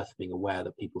is worth being aware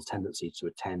that people's tendency to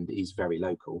attend is very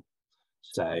local.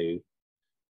 So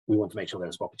we want to make sure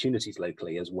there's opportunities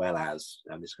locally as well as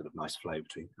this kind of nice flow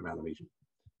around the region,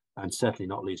 and certainly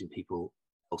not losing people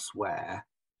elsewhere.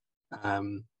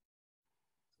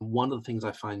 One of the things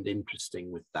I find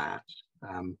interesting with that,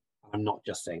 I'm not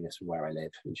just saying this from where I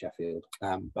live in Sheffield,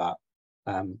 but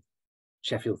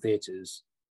Sheffield Theatres,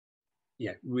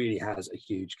 really has a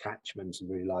huge catchment and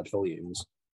really large volumes,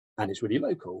 and it's really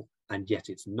local, and yet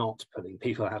it's not pulling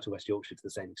people out of West Yorkshire to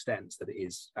the same extent that it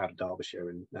is out of Derbyshire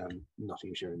and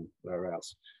Nottinghamshire and wherever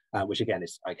else, which again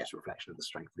is, I guess, a reflection of the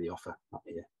strength of the offer up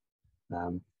here.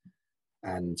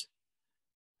 And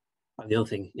the other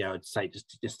thing, I'd say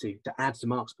just to add to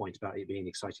Mark's point about it being an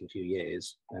exciting few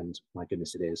years, and my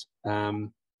goodness it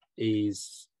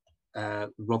is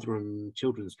Rotherham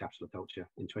Children's Capital of Culture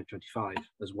in 2025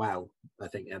 as well. I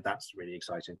think that's really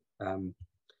exciting. And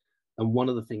one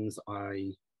of the things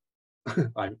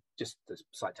I'm just a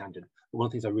slight tangent, but one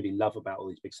of the things I really love about all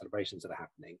these big celebrations that are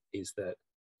happening is that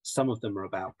some of them are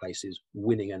about places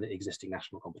winning an existing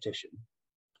national competition,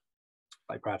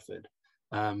 like Bradford.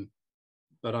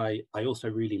 But I also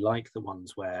really like the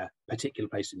ones where a particular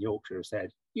place in Yorkshire have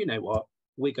said, you know what,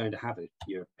 we're going to have a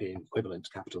European equivalent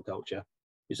to capital culture.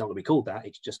 It's not going to be called that,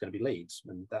 it's just going to be Leeds.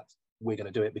 And we're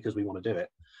going to do it because we want to do it.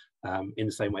 In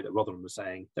the same way that Rotherham was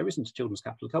saying, there isn't a children's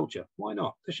capital culture. Why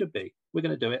not? There should be. We're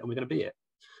going to do it and we're going to be it.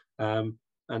 And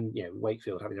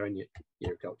Wakefield having their own year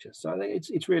of culture. So I think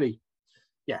it's really,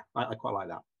 I quite like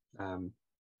that.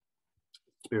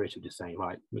 Spirit of just saying,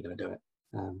 right, we're going to do it.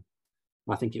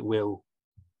 I think it will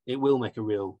make a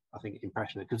real, I think,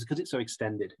 impression, because it's so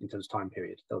extended in terms of time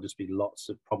period. There'll just be lots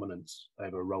of prominence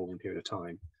over a rolling period of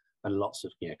time, and lots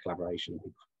of collaboration,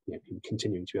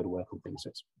 continuing to be able to work on things. So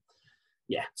it's,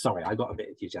 sorry, I got a bit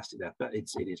enthusiastic there, but it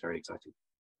is very exciting.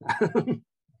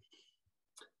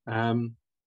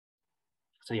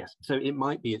 So yes, so it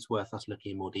might be it's worth us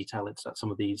looking in more detail at some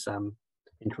of these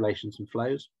interrelations and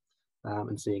flows,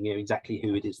 and seeing exactly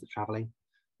who it is that's travelling.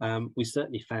 We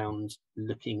certainly found,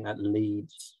 looking at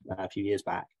Leeds a few years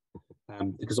back,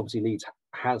 because obviously Leeds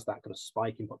has that kind of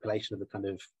spike in population of the kind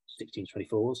of 16 to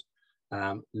 24s,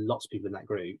 lots of people in that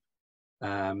group,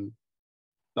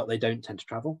 but they don't tend to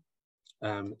travel.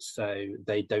 So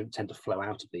they don't tend to flow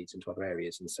out of Leeds into other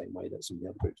areas in the same way that some of the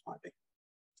other groups might be.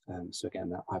 So again,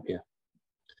 that might be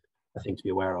a thing to be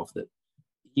aware of, that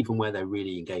even where they're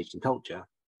really engaged in culture,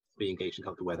 be engaged in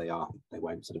culture where they are, they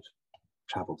won't sort of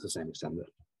travel to the same extent that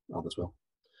others will.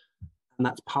 And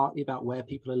that's partly about where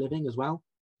people are living as well.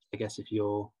 I guess if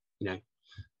you're,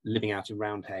 living out in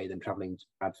Roundhay, then travelling to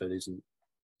Bradford isn't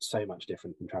so much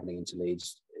different from travelling into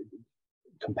Leeds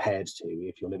compared to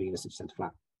if you're living in a city centre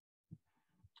flat.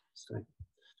 So,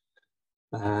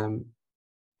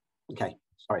 okay,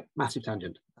 sorry, massive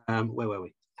tangent. Where were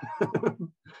we?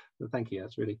 Thank you,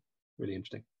 that's really, really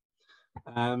interesting.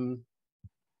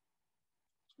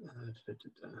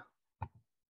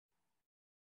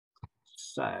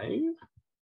 So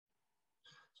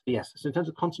yes, so in terms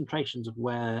of concentrations of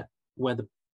where the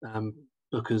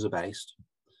bookers are based,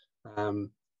 and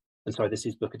sorry, this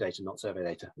is booker data, not survey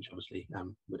data, which obviously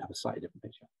would have a slightly different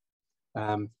picture.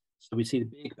 So we see the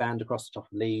big band across the top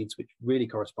of Leeds, which really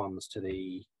corresponds to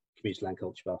the community land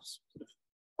culture buffs, sort of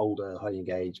older, highly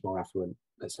engaged, more affluent,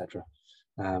 etc.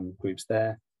 Groups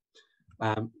there.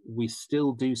 We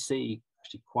still do see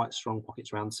actually quite strong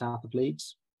pockets around south of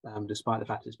Leeds, despite the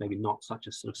fact it's maybe not such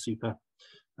a sort of super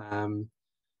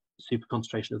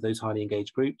concentration of those highly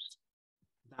engaged groups.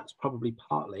 That's probably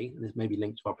partly, and this may be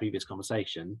linked to our previous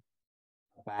conversation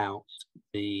about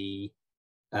the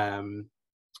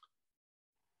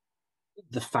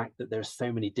fact that there are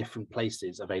so many different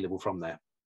places available from there.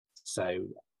 So,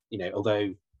 you know,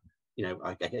 although, you know,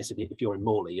 I guess if you're in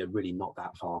Morley, you're really not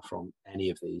that far from any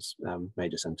of these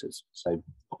major centres. So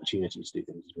opportunity to do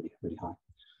things is really, really high.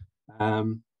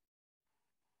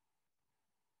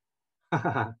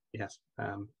 Yes.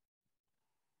 Trying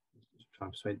to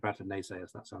persuade Bradford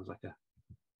naysayers. That sounds like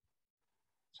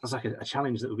a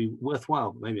challenge that would be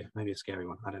worthwhile, but maybe a scary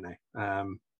one. I don't know. I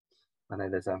know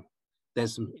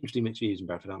there's some interesting mixed views in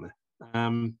Bradford, aren't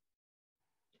there?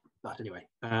 But anyway,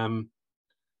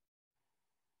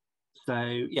 so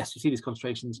yes, you see these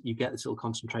concentrations. You get this little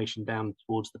concentration down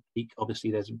towards the peak.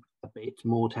 Obviously, there's a bit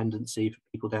more tendency for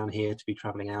people down here to be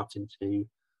travelling out into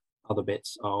other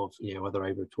bits of, you know, whether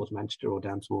over towards Manchester or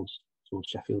down towards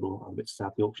Sheffield or other bits of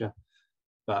South Yorkshire.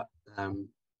 But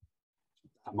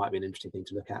that might be an interesting thing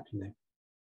to look at, you know,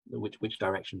 which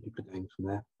direction people are going from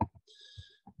there.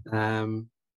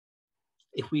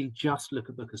 If we just look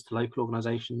at bookers to local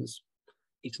organisations,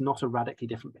 it's not a radically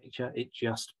different picture. It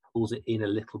just pulls it in a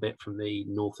little bit from the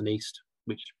north and east,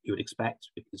 which you would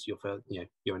expect because you're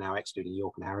now excluding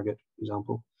York and Harrogate, for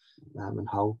example, and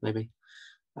Hull maybe.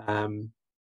 So,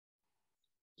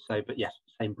 but yes,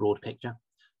 same broad picture.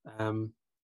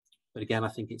 But again, I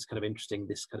think it's kind of interesting,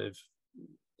 this kind of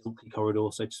ilky corridor,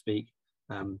 so to speak.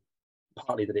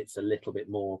 Partly that it's a little bit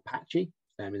more patchy,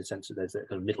 in the sense that there's a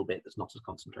kind of middle bit that's not as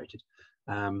concentrated,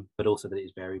 but also that it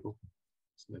is variable.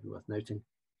 So maybe worth noting.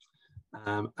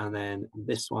 And then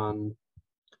this one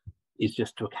is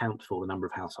just to account for the number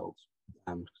of households.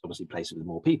 Obviously, places with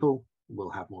more people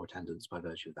will have more attendance by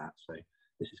virtue of that. So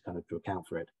this is kind of to account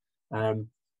for it. And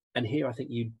here, I think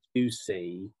you do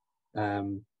see a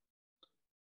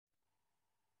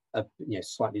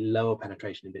slightly lower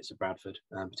penetration in bits of Bradford,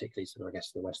 particularly sort of, I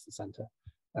guess, the west of the centre.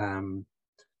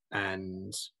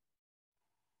 And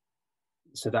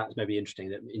so that's maybe interesting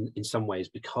that in some ways,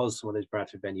 because some of those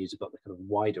Bradford venues have got the kind of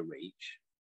wider reach,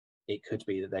 it could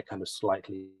be that they're kind of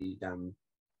slightly,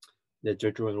 they're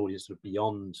drawing an audience sort of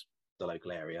beyond the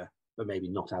local area, but maybe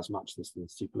not as much as the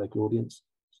super local audience.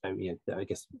 So, you know, I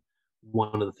guess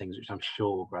one of the things which I'm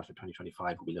sure Bradford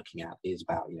 2025 will be looking at is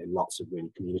about, you know, lots of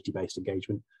really community-based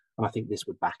engagement. And I think this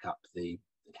would back up the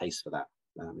case for that,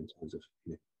 in terms of,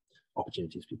 you know,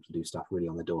 opportunities for people to do stuff really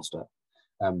on their doorstep.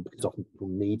 Because often people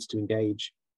need to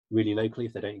engage really locally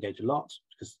if they don't engage a lot,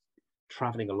 because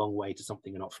traveling a long way to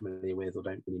something you're not familiar with or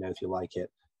don't really know if you like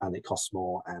it, and it costs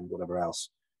more and whatever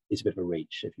else, is a bit of a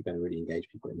reach. If you're going to really engage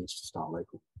people, it needs to start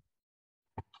local.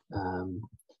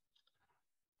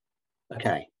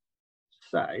 Okay,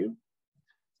 so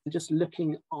just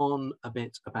looking on a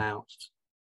bit about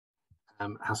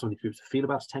how some of these groups feel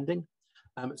about attending.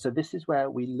 So this is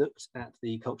where we looked at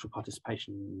the cultural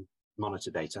participation monitor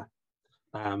data.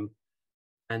 And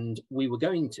we were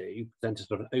going to present a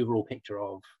sort of an overall picture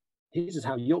of, here's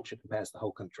how Yorkshire compares to the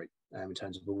whole country in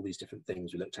terms of all these different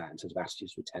things we looked at in terms of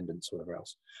attitudes to attendance, or whatever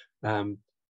else.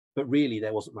 But really,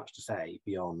 there wasn't much to say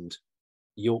beyond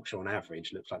Yorkshire on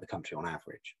average looks like the country on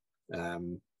average.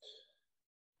 And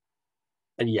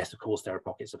yes, of course, there are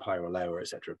pockets of higher or lower,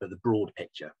 etc. But the broad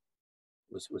picture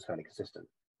was fairly consistent.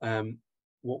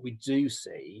 What we do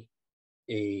see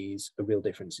is a real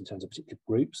difference in terms of particular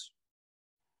groups.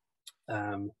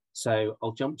 So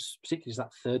I'll jump particularly to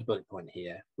that third bullet point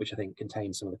here, which I think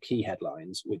contains some of the key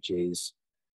headlines, which is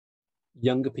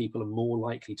younger people are more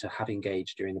likely to have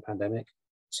engaged during the pandemic,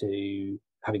 to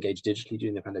have engaged digitally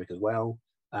during the pandemic as well,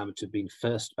 to have been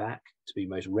first back, to be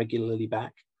most regularly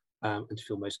back, and to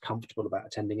feel most comfortable about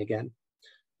attending again.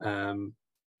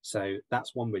 So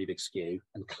that's one really big skew,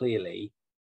 and clearly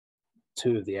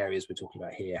two of the areas we're talking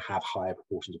about here have higher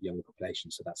proportions of younger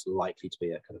populations, so that's likely to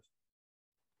be a kind of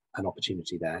an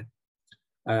opportunity there.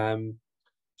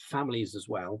 Families as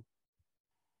well,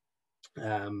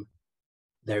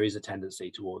 there is a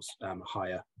tendency towards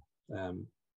higher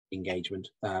engagement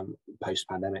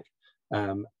post-pandemic,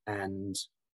 and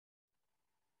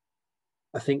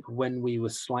I think when we were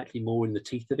slightly more in the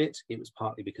teeth of it, it was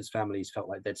partly because families felt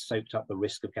like they'd soaked up the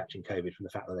risk of catching COVID from the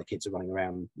fact that their kids are running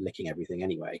around licking everything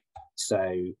anyway. So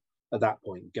at that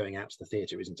point, going out to the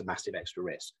theatre isn't a massive extra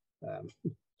risk.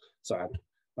 So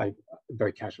I'm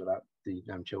very casual about the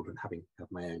children having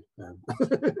my own.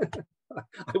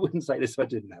 I wouldn't say this if I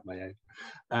didn't have my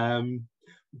own.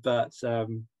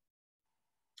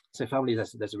 So family,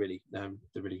 there's a really the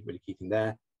really key thing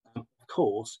there. Of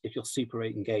course, if you're super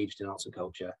engaged in arts and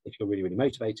culture, if you're really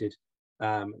motivated,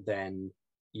 then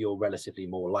you're relatively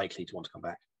more likely to want to come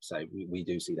back. So we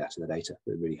do see that in the data,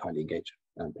 that really highly engaged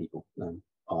people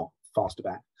are faster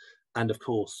back. And of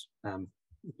course,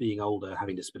 being older,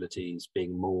 having disabilities,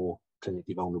 being more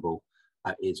clinically vulnerable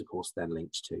is of course then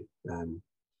linked to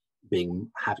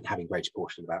having greater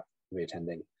caution about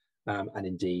reattending. And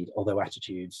indeed, although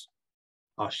attitudes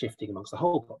are shifting amongst the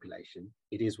whole population,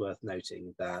 it is worth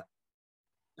noting that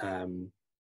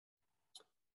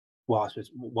well, I suppose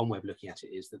one way of looking at it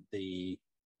is that the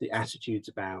attitudes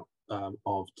about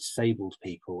of disabled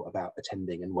people about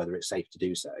attending and whether it's safe to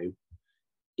do so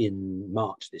in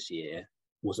March this year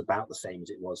was about the same as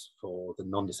it was for the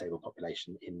non-disabled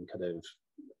population in kind of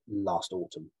last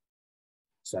autumn.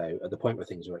 So at the point where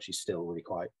things are actually still really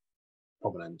quite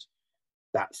prominent,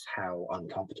 that's how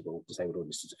uncomfortable disabled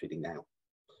audiences are feeling now.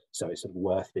 So it's sort of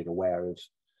worth being aware of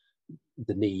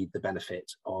the need, the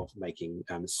benefit of making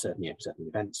certain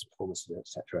events, performances,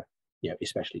 etc.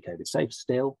 Especially COVID safe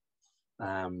still,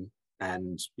 and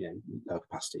low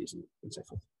capacities and so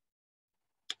forth.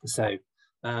 So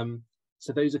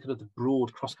so those are kind of the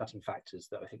broad cross-cutting factors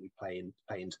that I think we play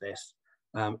into this.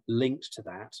 Linked to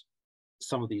that,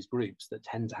 some of these groups that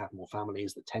tend to have more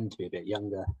families, that tend to be a bit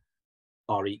younger,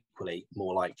 are equally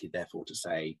more likely, therefore, to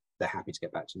say they're happy to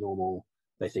get back to normal.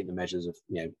 They think the measures of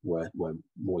were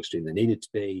more extreme than they needed to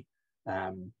be,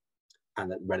 and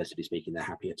that relatively speaking, they're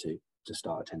happier to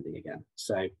start attending again.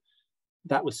 So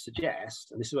that would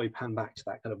suggest, and this is where we pan back to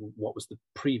that kind of what was the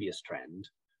previous trend.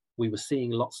 We were seeing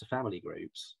lots of family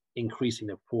groups increasing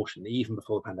their proportion even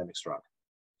before the pandemic struck.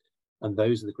 And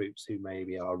those are the groups who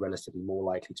maybe are relatively more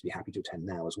likely to be happy to attend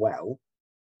now as well.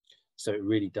 So it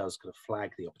really does kind of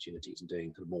flag the opportunities in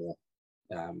doing kind of more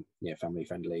family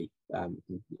friendly,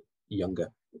 younger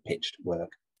pitched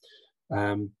work.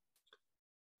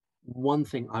 One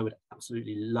thing I would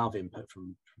absolutely love input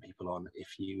from people on,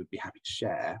 if you would be happy to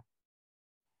share,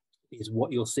 is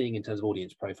what you're seeing in terms of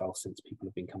audience profile since people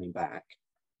have been coming back.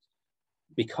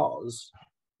 Because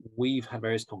we've had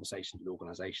various conversations with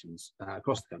organisations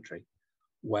across the country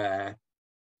where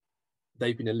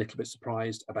they've been a little bit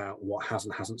surprised about what has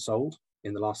and hasn't sold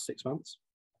in the last 6 months,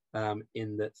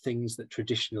 in that things that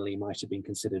traditionally might have been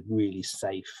considered really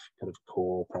safe kind of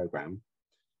core programme,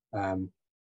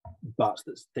 but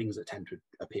that's things that tend to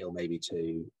appeal maybe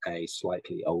to a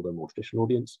slightly older, more traditional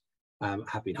audience,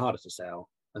 have been harder to sell,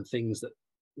 and things that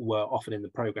were often in the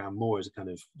programme more as a kind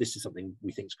of, this is something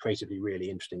we think is creatively really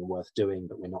interesting and worth doing,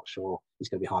 but we're not sure it's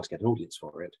going to be hard to get an audience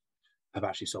for it, have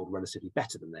actually sold relatively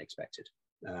better than they expected.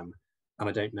 And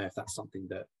I don't know if that's something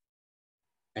that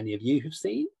any of you have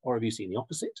seen, or have you seen the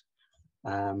opposite?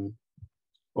 Or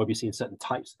have you seen certain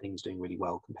types of things doing really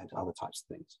well compared to other types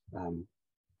of things?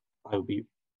 I would be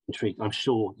intrigued. I'm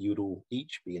sure you would all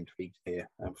each be intrigued to hear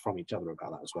from each other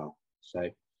about that as well. So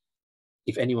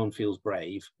if anyone feels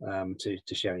brave to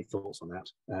share any thoughts on that,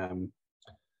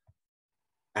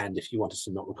 and if you want us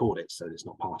to not record it so it's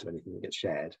not part of anything that gets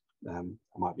shared, that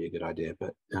might be a good idea.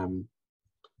 But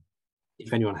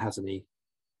if anyone has any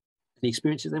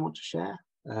experiences they want to share.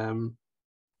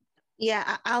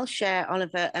 Yeah, I'll share,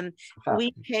 Oliver.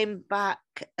 We came back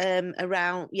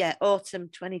around, autumn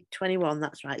 2021,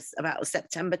 that's right, about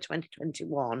September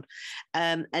 2021.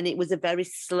 And it was a very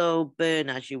slow burn,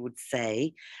 as you would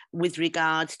say, with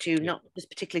regards to not just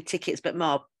particularly tickets, but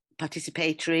more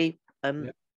participatory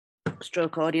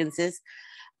stroke audiences.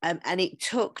 And it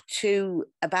took to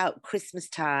about Christmas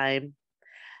time.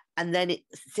 And then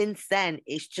since then,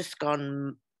 it's just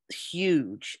gone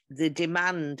huge. The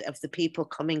demand of the people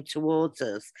coming towards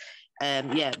us,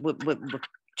 we're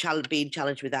being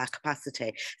challenged with our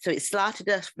capacity. So it started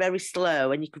us very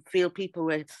slow, and you could feel people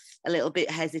were a little bit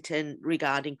hesitant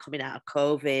regarding coming out of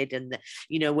COVID, and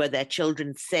were their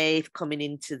children safe coming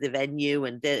into the venue,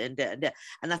 and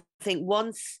I think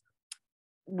once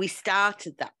we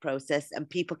started that process and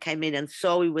people came in and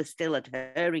saw we were still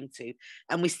adhering to,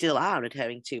 and we still are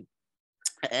adhering to,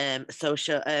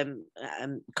 social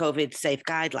COVID safe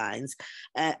guidelines,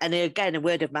 and again, a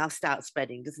word of mouth starts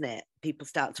spreading, doesn't it? People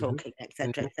start talking,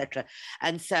 etc., etc.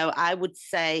 And so I would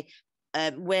say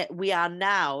we are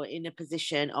now in a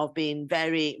position of being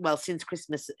very well, since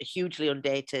Christmas, hugely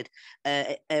undated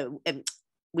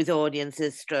with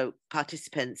audiences, stroke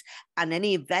participants, and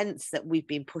any events that we've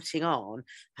been putting on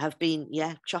have been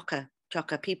chocker.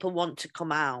 People want to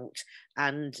come out,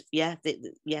 and they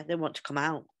want to come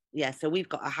out. yeah, so we've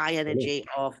got a high energy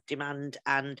of demand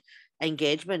and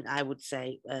engagement, I would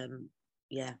say,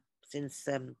 yeah, since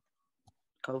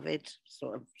COVID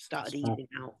sort of started easing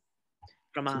out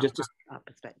from our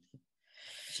perspective.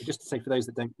 So just to say, for those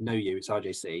that don't know you, it's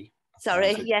RJC.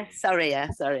 Sorry, yes,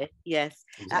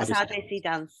 that's RJC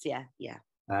Dance, yeah.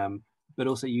 But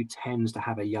also you tend to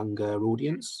have a younger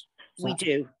audience. We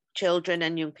do. Children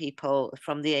and young people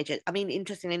from the age, I mean,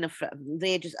 interestingly enough, from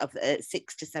the ages of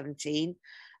 6 to 17,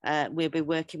 we'll be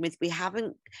working with. We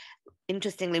haven't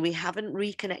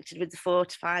reconnected with the 4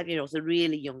 to 5 year olds, the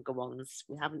really younger ones.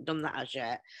 We haven't done that as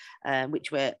yet, which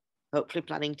we're hopefully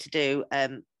planning to do.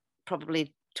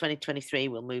 Probably 2023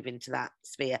 we'll move into that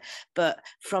sphere. But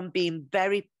from being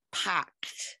very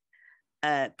packed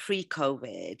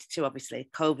pre-COVID to obviously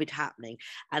COVID happening,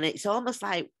 and it's almost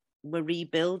like we're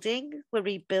rebuilding,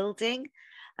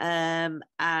 and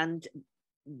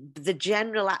the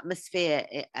general atmosphere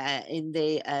in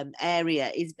the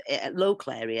area is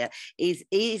local area is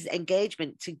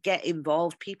engagement to get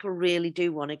involved. People really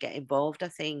do want to get involved, I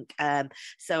think.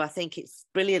 So I think it's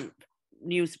brilliant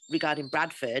news regarding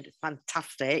Bradford.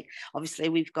 Fantastic. Obviously,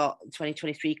 we've got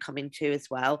 2023 coming too as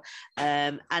well.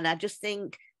 And I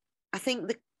think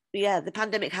the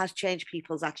pandemic has changed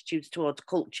people's attitudes towards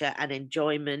culture and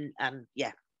enjoyment, and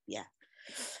yeah.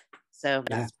 So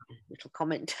that's a little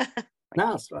comment.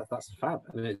 No, that's fab.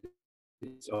 I mean,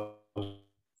 it's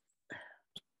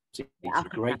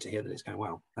great to hear that it's going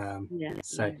well.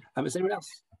 Is anyone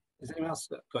else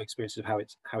got experience of how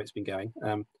it's been going?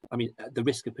 I mean, at the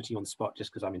risk of putting you on the spot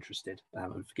just because I'm interested,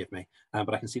 and forgive me,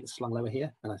 but I can see it's slung lower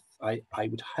here, and I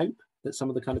would hope that some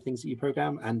of the kind of things that you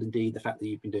program, and indeed the fact that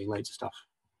you've been doing loads of stuff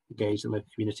engaged in the local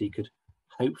community, could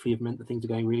hopefully have meant that things are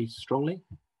going really strongly.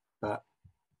 But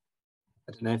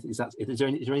I don't know is there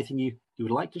anything you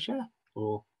would like to share,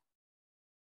 or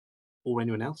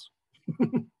anyone else?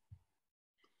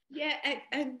 Yeah,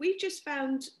 and we've just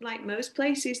found, like most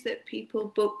places, that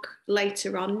people book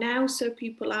later on now, so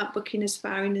people aren't booking as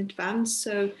far in advance.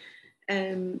 So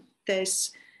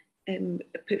there's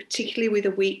particularly with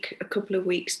a couple of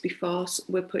weeks before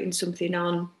we're putting something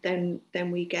on, then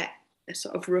we get a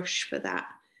sort of rush for that.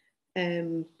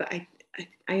 But I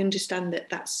understand that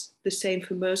that's the same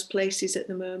for most places at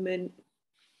the moment.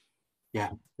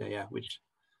 Yeah, which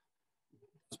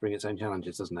does bring its own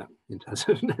challenges, doesn't it, in terms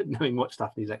of knowing what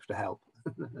stuff needs extra help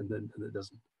and then it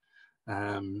doesn't.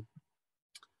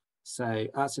 So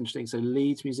that's interesting. So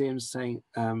Leeds Museum's saying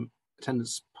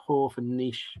attendance poor for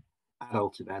niche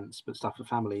adult events, but stuff for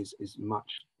families is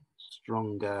much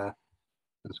stronger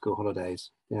than school holidays.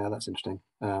 Yeah, that's interesting.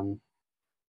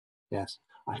 Yes,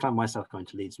 I found myself going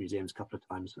to Leeds Museums a couple of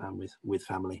times with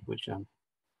family, which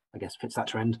I guess fits that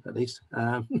trend at least.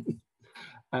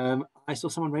 I saw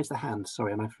someone raise their hand,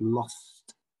 sorry, and I've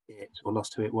lost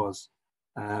who it was.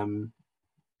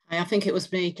 I think it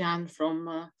was me, Jan,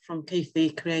 from Keith the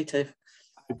Creative.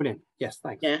 Oh, brilliant. Yes,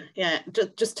 thanks. Yeah.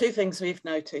 Just two things we've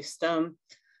noticed.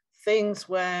 Things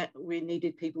where we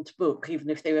needed people to book, even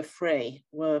if they were free,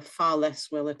 were far less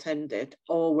well attended,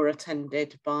 or were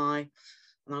attended by,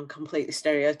 and I'm completely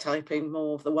stereotyping,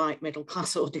 more of the white middle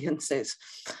class audiences.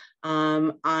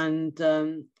 And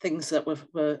things that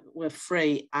were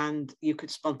free and you could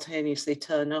spontaneously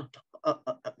turn up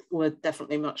were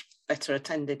definitely much better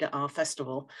attended at our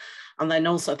festival. And then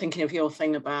also thinking of your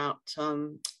thing about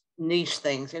niche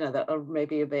things, that are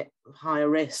maybe a bit higher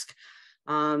risk.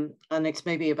 And it's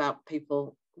maybe about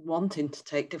people wanting to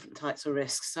take different types of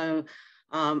risks. So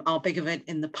our big event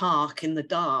in the park in the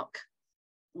dark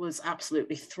was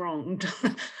absolutely thronged,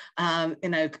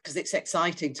 because it's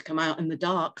exciting to come out in the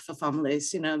dark for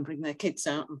families, and bring their kids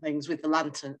out and things with the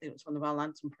lantern. It was one of our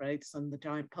lantern parades and the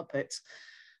giant puppets.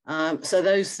 So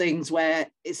those things where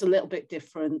it's a little bit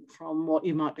different from what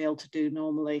you might be able to do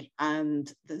normally,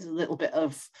 and there's a little bit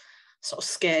of sort of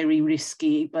scary,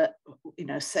 risky, but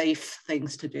safe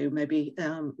things to do. Maybe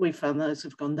we found those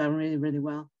have gone down really, really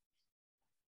well.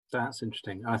 That's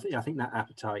interesting. I think that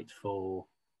appetite for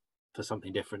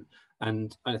something different,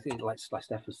 and I think like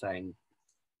Steph was saying,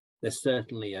 there's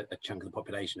certainly a chunk of the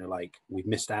population who are like, we've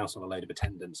missed out on a load of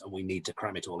attendance and we need to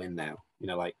cram it all in now.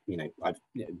 I've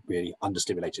really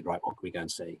understimulated, right? What can we go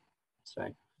and see? So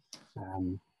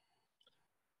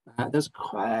there's a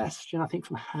question, I think,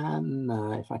 from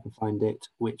Hannah, if I can find it,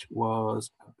 which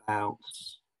was about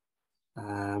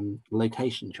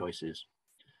location choices.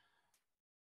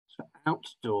 So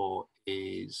outdoor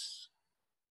is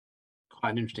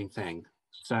quite an interesting thing.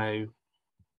 So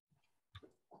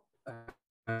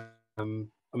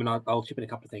I'll chip in a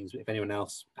couple of things, but if anyone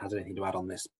else has anything to add on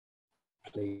this,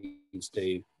 please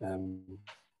do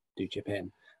chip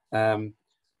in.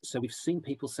 So we've seen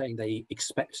people saying they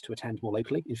expect to attend more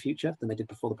locally in future than they did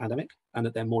before the pandemic, and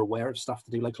that they're more aware of stuff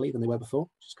to do locally than they were before,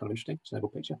 which is kind of interesting. It's an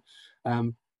overall picture.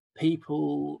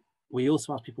 We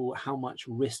also asked people how much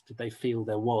risk did they feel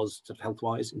there was sort of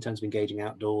health-wise in terms of engaging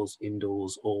outdoors,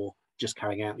 indoors, or just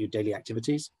carrying out your daily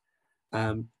activities.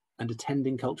 And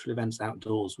attending cultural events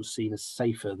outdoors was seen as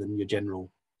safer than your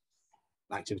general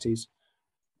activities,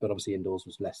 but obviously indoors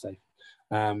was less safe.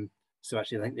 So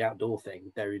actually, I think the outdoor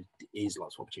thing, there is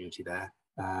lots of opportunity there.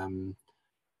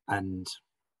 And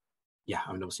yeah,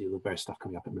 I mean, obviously the various stuff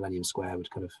coming up at Millennium Square would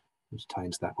kind of tie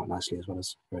into that quite nicely, as well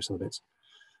as various other bits.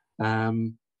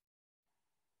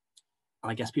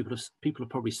 I guess people have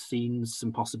probably seen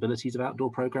some possibilities of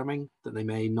outdoor programming that they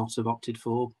may not have opted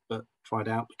for, but tried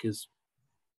out because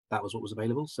that was what was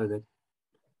available. So that,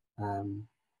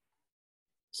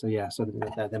 so yeah, so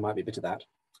there might be a bit of that.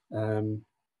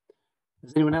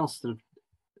 Has anyone else sort of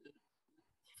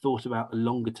thought about a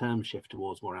longer term shift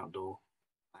towards more outdoor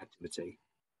activity?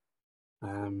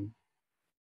 Because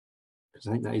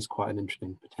I think that is quite an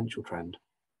interesting potential trend,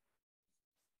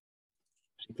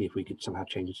 particularly if we could somehow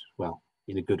change it, well,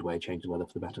 in a good way, change the weather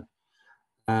for the better.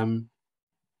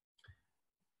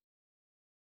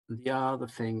 The other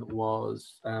thing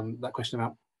was that question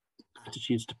about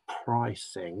attitudes to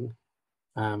pricing.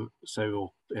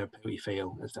 So, pay what you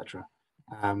feel, etc.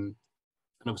 And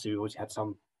obviously, we always had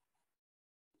some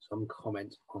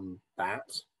comment on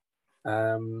that.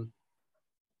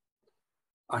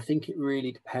 I think it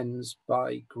really depends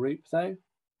by group, though,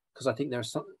 because I think there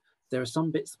are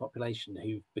some bits of the population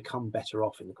who've become better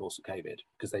off in the course of COVID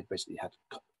because they've basically had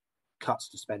cuts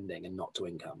to spending and not to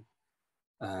income.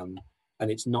 And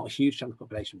it's not a huge chunk of the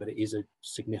population, but it is a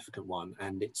significant one,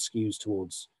 and it skews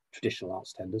towards traditional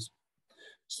arts tenders.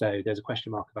 So there's a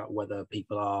question mark about whether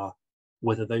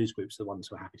those groups are the ones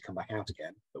who are happy to come back out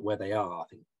again. But where they are, I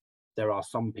think there are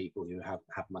some people who have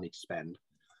money to spend.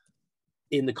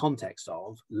 In the context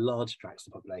of large tracts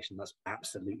of the population, that's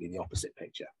absolutely the opposite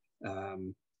picture.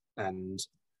 And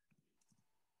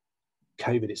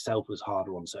COVID itself was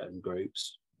harder on certain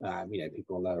groups,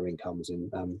 people on lower incomes and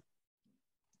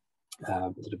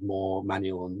sort of more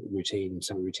manual and routine,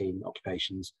 semi-routine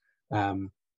occupations.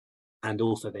 And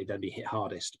also they'd only hit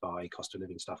hardest by cost of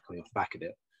living stuff coming off the back of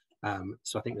it.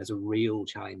 So I think there's a real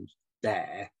challenge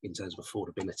there in terms of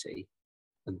affordability.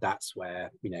 And that's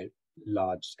where,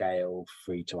 large scale,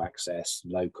 free to access,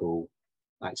 local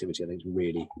activity, I think is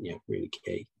really, really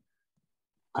key.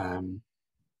 But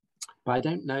I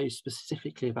don't know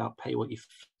specifically about pay what you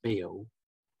feel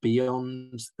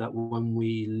beyond that. When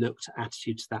we looked at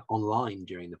attitudes to that online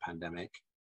during the pandemic,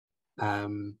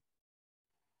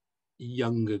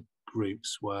 younger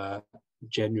groups were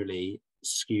generally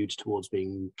skewed towards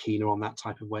being keener on that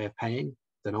type of way of paying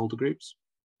than older groups.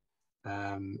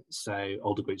 So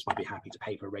older groups might be happy to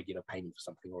pay for a regular payment for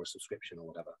something or a subscription or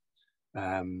whatever,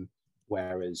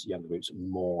 whereas younger groups are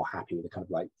more happy with a kind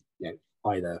of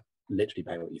either literally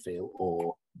pay what you feel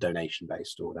or donation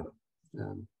based or whatever.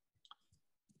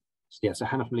 So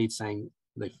Hannah from Leeds saying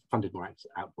they've funded more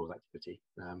outdoors activity,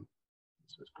 so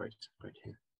it's great to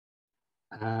hear.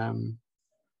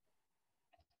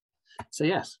 So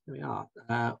yes, here we are.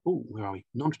 Where are we?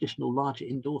 Non-traditional larger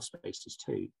indoor spaces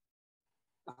too.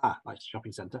 Like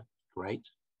shopping centre, great.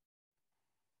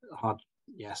 Hard,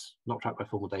 yes, not tracked by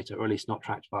formal data, or at least not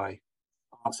tracked by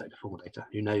art sector formal data.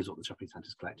 Who knows what the shopping centre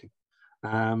is collecting?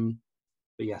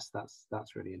 But yes,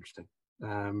 that's really interesting.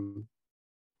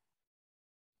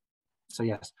 So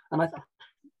yes, and I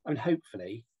mean,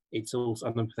 hopefully it's also,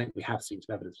 and I think we have seen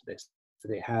some evidence of this,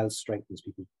 that it has strengthened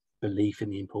people's belief in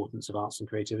the importance of arts and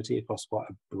creativity across quite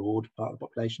a broad part of the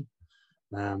population.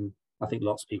 I think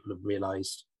lots of people have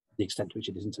realised the extent to which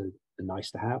it isn't a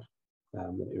nice to have,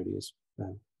 that it really is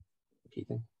a key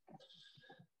thing.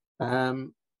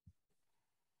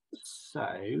 So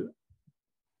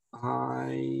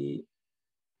I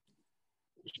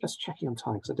just checking on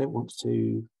time because I don't want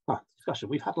to discussion.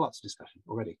 We've had lots of discussion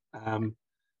already.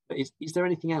 But is there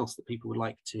anything else that people would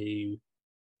like to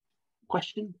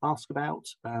question, ask about,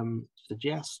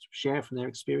 suggest, share from their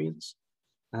experience?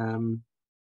 I'm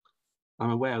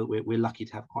aware that we're lucky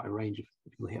to have quite a range of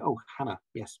people here. Oh, Hannah,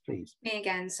 yes, please. Me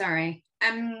again, sorry.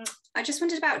 I just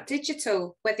wondered about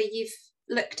digital, whether you've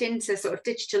looked into sort of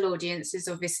digital audiences,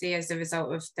 obviously, as a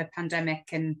result of the pandemic,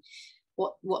 and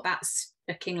what that's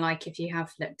looking like if you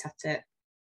have looked at it.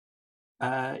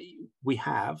 We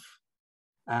have.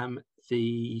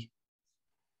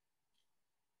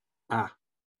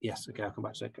 Yes, okay, I'll come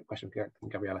back to the question from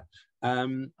Gabriella.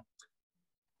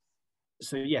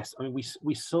 So yes, I mean,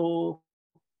 we saw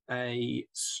a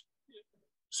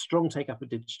strong take up of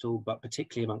digital, but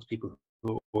particularly amongst people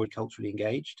were already culturally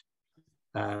engaged.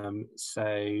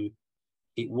 So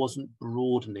it wasn't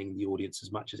broadening the audience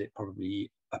as much as it probably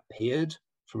appeared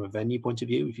from a venue point of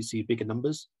view. If you see bigger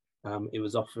numbers, it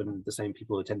was often the same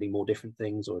people attending more different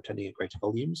things or attending at greater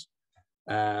volumes.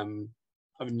 I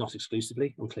mean, not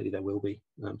exclusively, and clearly there will be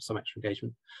some extra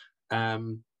engagement.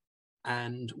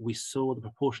 And we saw the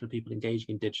proportion of people engaging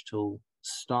in digital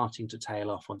starting to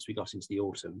tail off once we got into the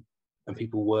autumn, and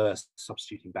people were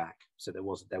substituting back. So there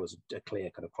was a clear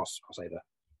kind of crossover.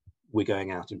 We're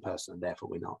going out in person, and therefore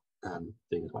we're not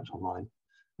doing as much online.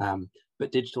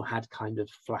 But digital had kind of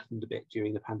flattened a bit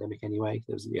during the pandemic anyway.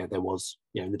 There was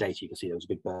in the data you can see there was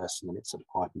a big burst, and then it sort of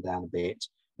quietened down a bit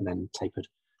and then tapered.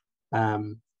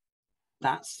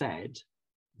 That said,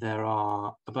 there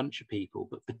are a bunch of people,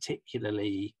 but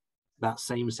particularly that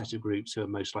same set of groups who are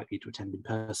most likely to attend in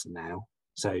person now.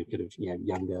 So kind of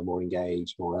younger, more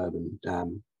engaged, more urban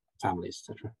families,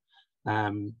 etc.,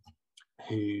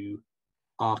 who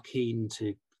are keen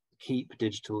to keep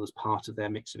digital as part of their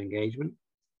mix of engagement.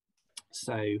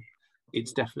 So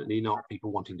it's definitely not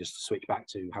people wanting just to switch back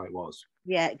to how it was.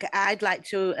 Yeah, I'd like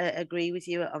to agree with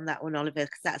you on that one, Oliver,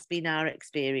 because that's been our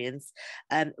experience.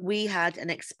 We had an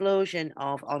explosion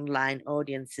of online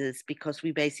audiences because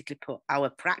we basically put our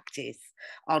practice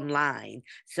online.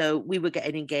 So we were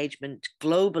getting engagement,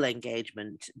 global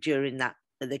engagement during the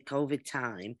COVID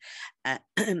time.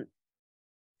 And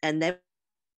then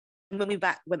when we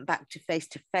went back to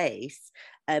face-to-face,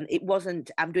 it wasn't,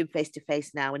 I'm doing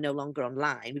face-to-face now and no longer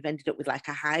online. We've ended up with like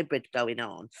a hybrid going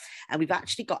on. And we've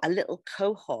actually got a little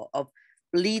cohort of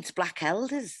Leeds Black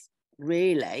elders,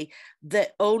 really,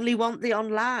 that only want the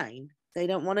online. They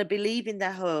don't want to be leaving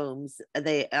their homes on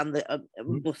the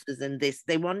buses and this.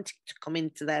 They want to come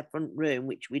into their front room,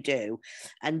 which we do,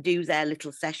 and do their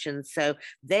little sessions. So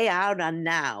they are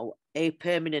now a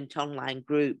permanent online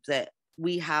group that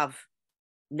we have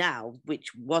now,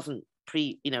 which wasn't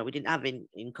we didn't have in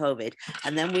COVID.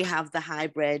 And then we have the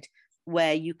hybrid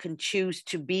where you can choose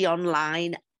to be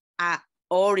online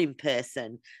or in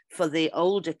person for the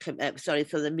older,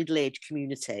 for the middle-aged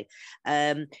community.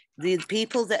 The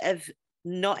people that have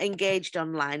not engaged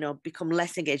online or become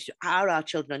less engaged are our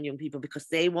children and young people, because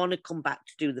they want to come back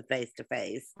to do the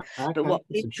face-to-face. Okay. But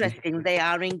what's interesting, they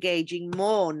are engaging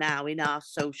more now in our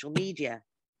social media.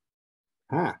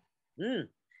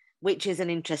 Which is an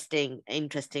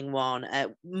interesting one,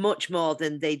 much more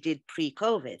than they did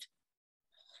pre-COVID.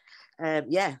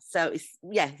 So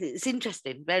it's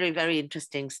interesting, very, very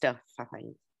interesting stuff, I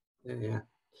think.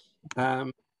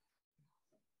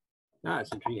 No,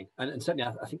 it's intriguing, and certainly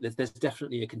I think there's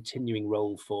definitely a continuing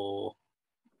role for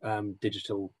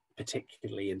digital,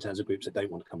 particularly in terms of groups that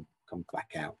don't want to come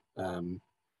back out.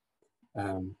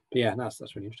 But yeah, no,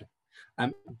 that's really interesting.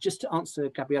 Just to answer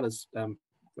Gabriella's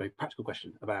very practical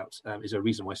question about is there a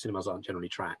reason why cinemas aren't generally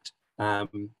tracked? There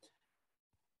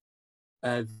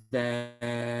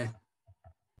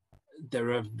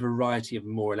are a variety of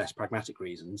more or less pragmatic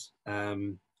reasons.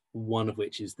 One of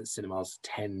which is that cinemas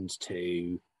tend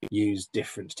to use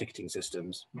different ticketing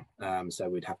systems, so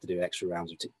we'd have to do extra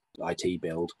rounds of IT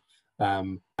build,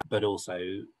 but also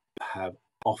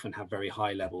often have very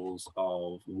high levels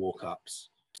of walk-ups,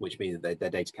 which means that their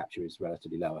data capture is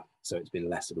relatively lower, so it's been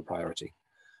less of a priority.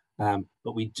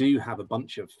 But we do have a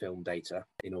bunch of film data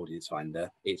in Audience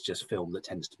Finder. It's just film that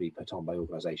tends to be put on by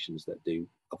organisations that do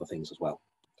other things as well.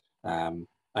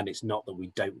 And it's not that we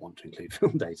don't want to include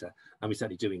film data, and we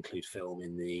certainly do include film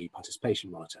in the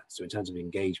participation monitor. So in terms of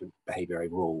engagement behaviour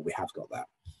overall, we have got that.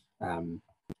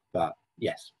 But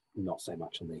yes, not so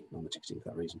much on the ticketing for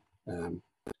that reason.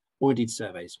 Or indeed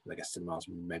surveys, because I guess cinemas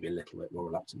may be a little bit more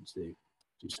reluctant to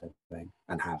do surveying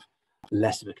and have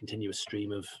less of a continuous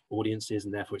stream of audiences,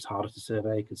 and therefore it's harder to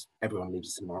survey because everyone leaves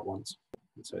the cinema at once,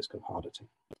 and so it's kind of harder to.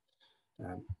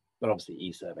 But obviously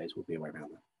e-surveys will be a way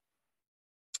around that.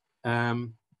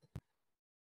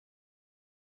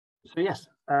 So yes,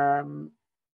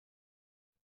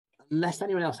 unless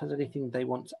anyone else has anything they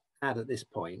want to add at this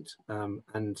point,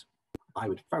 and I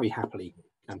would very happily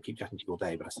keep chatting to you all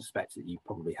day, but I suspect that you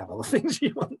probably have other things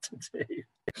you want to do.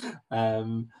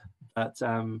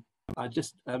 I'll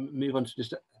just move on to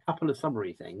just a couple of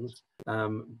summary things.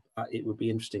 It would be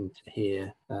interesting to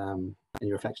hear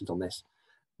any reflections on this.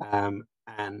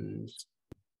 And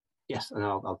yes, and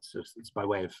I'll sort of, it's by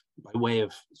way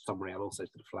of summary, I'll also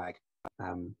sort of flag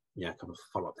a couple of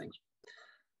follow-up things.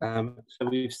 So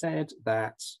we've said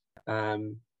that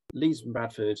Leeds and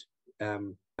Bradford,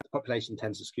 the population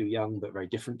tends to skew young, but very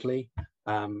differently.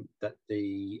 That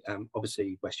the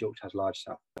obviously West Yorkshire has a large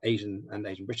South Asian and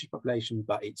Asian British population,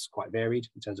 but it's quite varied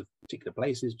in terms of particular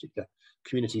places, particular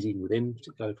communities, even within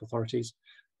particular local authorities.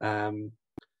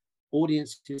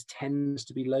 Audiences tends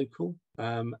to be local,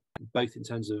 both in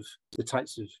terms of the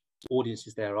types of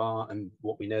audiences there are and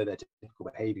what we know their typical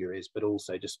behaviour is, but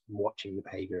also just watching the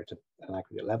behaviour at an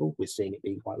aggregate level. We're seeing it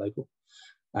being quite local.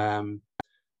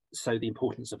 So the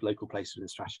importance of local placement and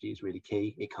strategy is really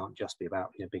key. It can't just be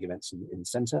about big events in the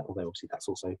centre, although obviously that's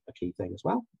also a key thing as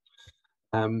well.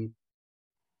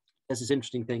 There's this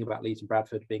interesting thing about Leeds and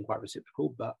Bradford being quite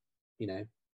reciprocal, but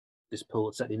this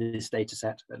pool, certainly in this data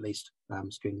set at least,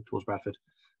 skewing towards Bradford,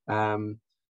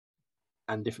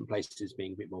 and different places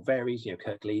being a bit more varied.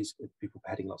 Kirklees, people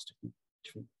heading lots of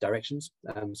different directions,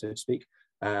 so to speak,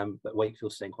 but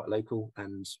Wakefield staying quite local,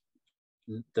 and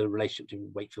the relationship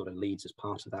between Wakefield and Leeds as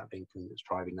part of that being something that's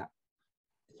driving that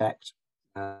effect.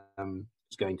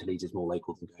 Going to Leeds is more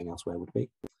local than going elsewhere would be.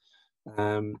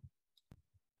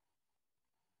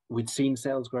 We'd seen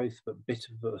sales growth, but a bit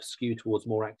of a skew towards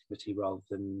more activity rather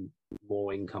than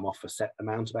more income off a set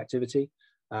amount of activity,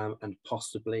 and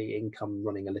possibly income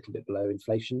running a little bit below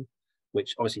inflation,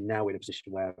 which obviously now we're in a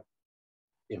position where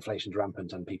inflation's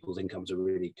rampant and people's incomes are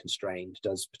really constrained,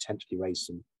 does potentially raise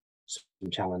some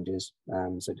challenges.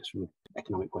 So just from an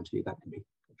economic point of view, that can be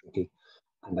tricky.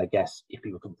 And I guess if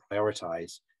people can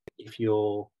prioritise, if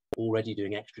you're already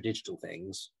doing extra digital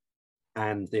things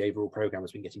and the overall programme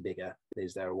has been getting bigger,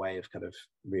 is there a way of kind of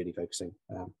really focusing?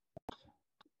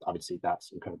 Obviously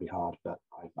that's incredibly hard, but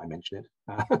I mention it.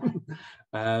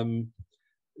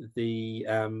 The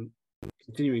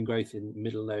continuing growth in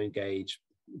middle low engage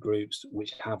groups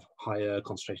which have higher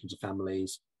concentrations of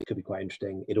families, it could be quite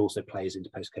interesting. It also plays into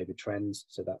post-COVID trends,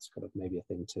 so that's kind of maybe a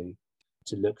thing to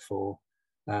look for.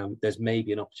 There's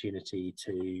maybe an opportunity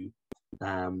to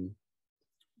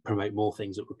promote more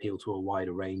things that appeal to a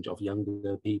wider range of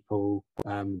younger people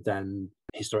than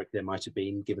historically there might have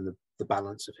been, given the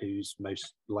balance of who's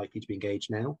most likely to be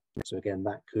engaged now. So again,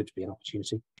 that could be an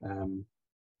opportunity.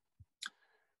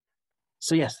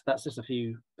 So yes, that's just a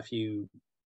few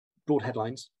broad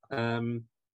headlines. So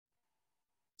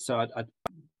I'd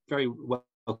very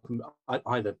welcome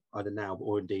either now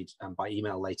or indeed by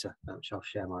email later, which I'll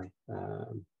share my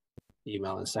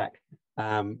email in a sec.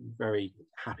 Very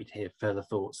happy to hear further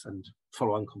thoughts and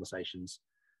follow-on conversations.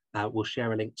 We'll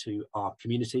share a link to our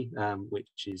community,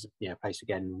 which is a place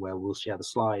again where we'll share the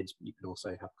slides, but you can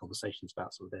also have conversations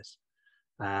about some of this.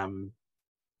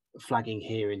 Flagging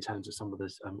here in terms of some of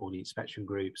the audience spectrum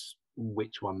groups,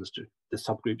 which ones the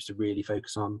subgroups to really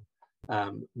focus on,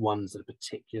 ones that are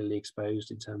particularly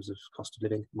exposed in terms of cost of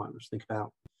living, you might just think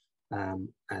about, and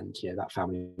that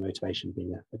family motivation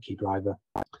being a key driver.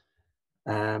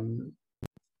 I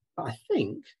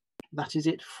think that is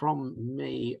it from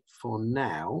me for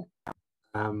now.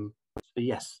 So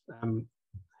yes,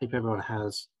 hope everyone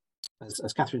has,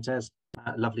 as Catherine says,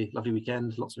 a lovely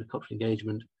weekend, lots of cultural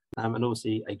engagement, and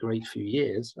obviously a great few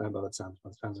years by the sounds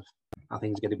of how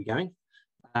things are going to be going.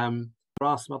 There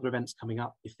are some other events coming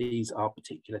up if these are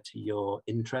particular to your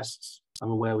interests.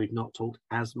 I'm aware we've not talked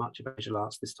as much about visual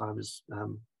arts this time as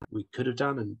we could have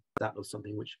done, and that was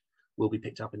something which will be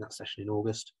picked up in that session in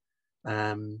August.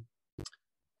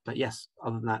 But yes,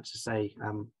 other than that, to say,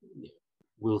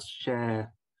 we'll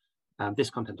share this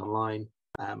content online.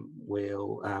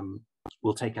 We'll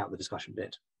take out the discussion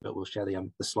bit, but we'll share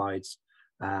the slides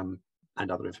and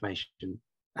other information.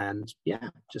 And yeah,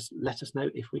 just let us know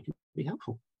if we can be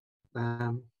helpful.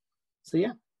 So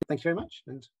yeah, thank you very much,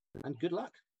 and good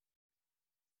luck.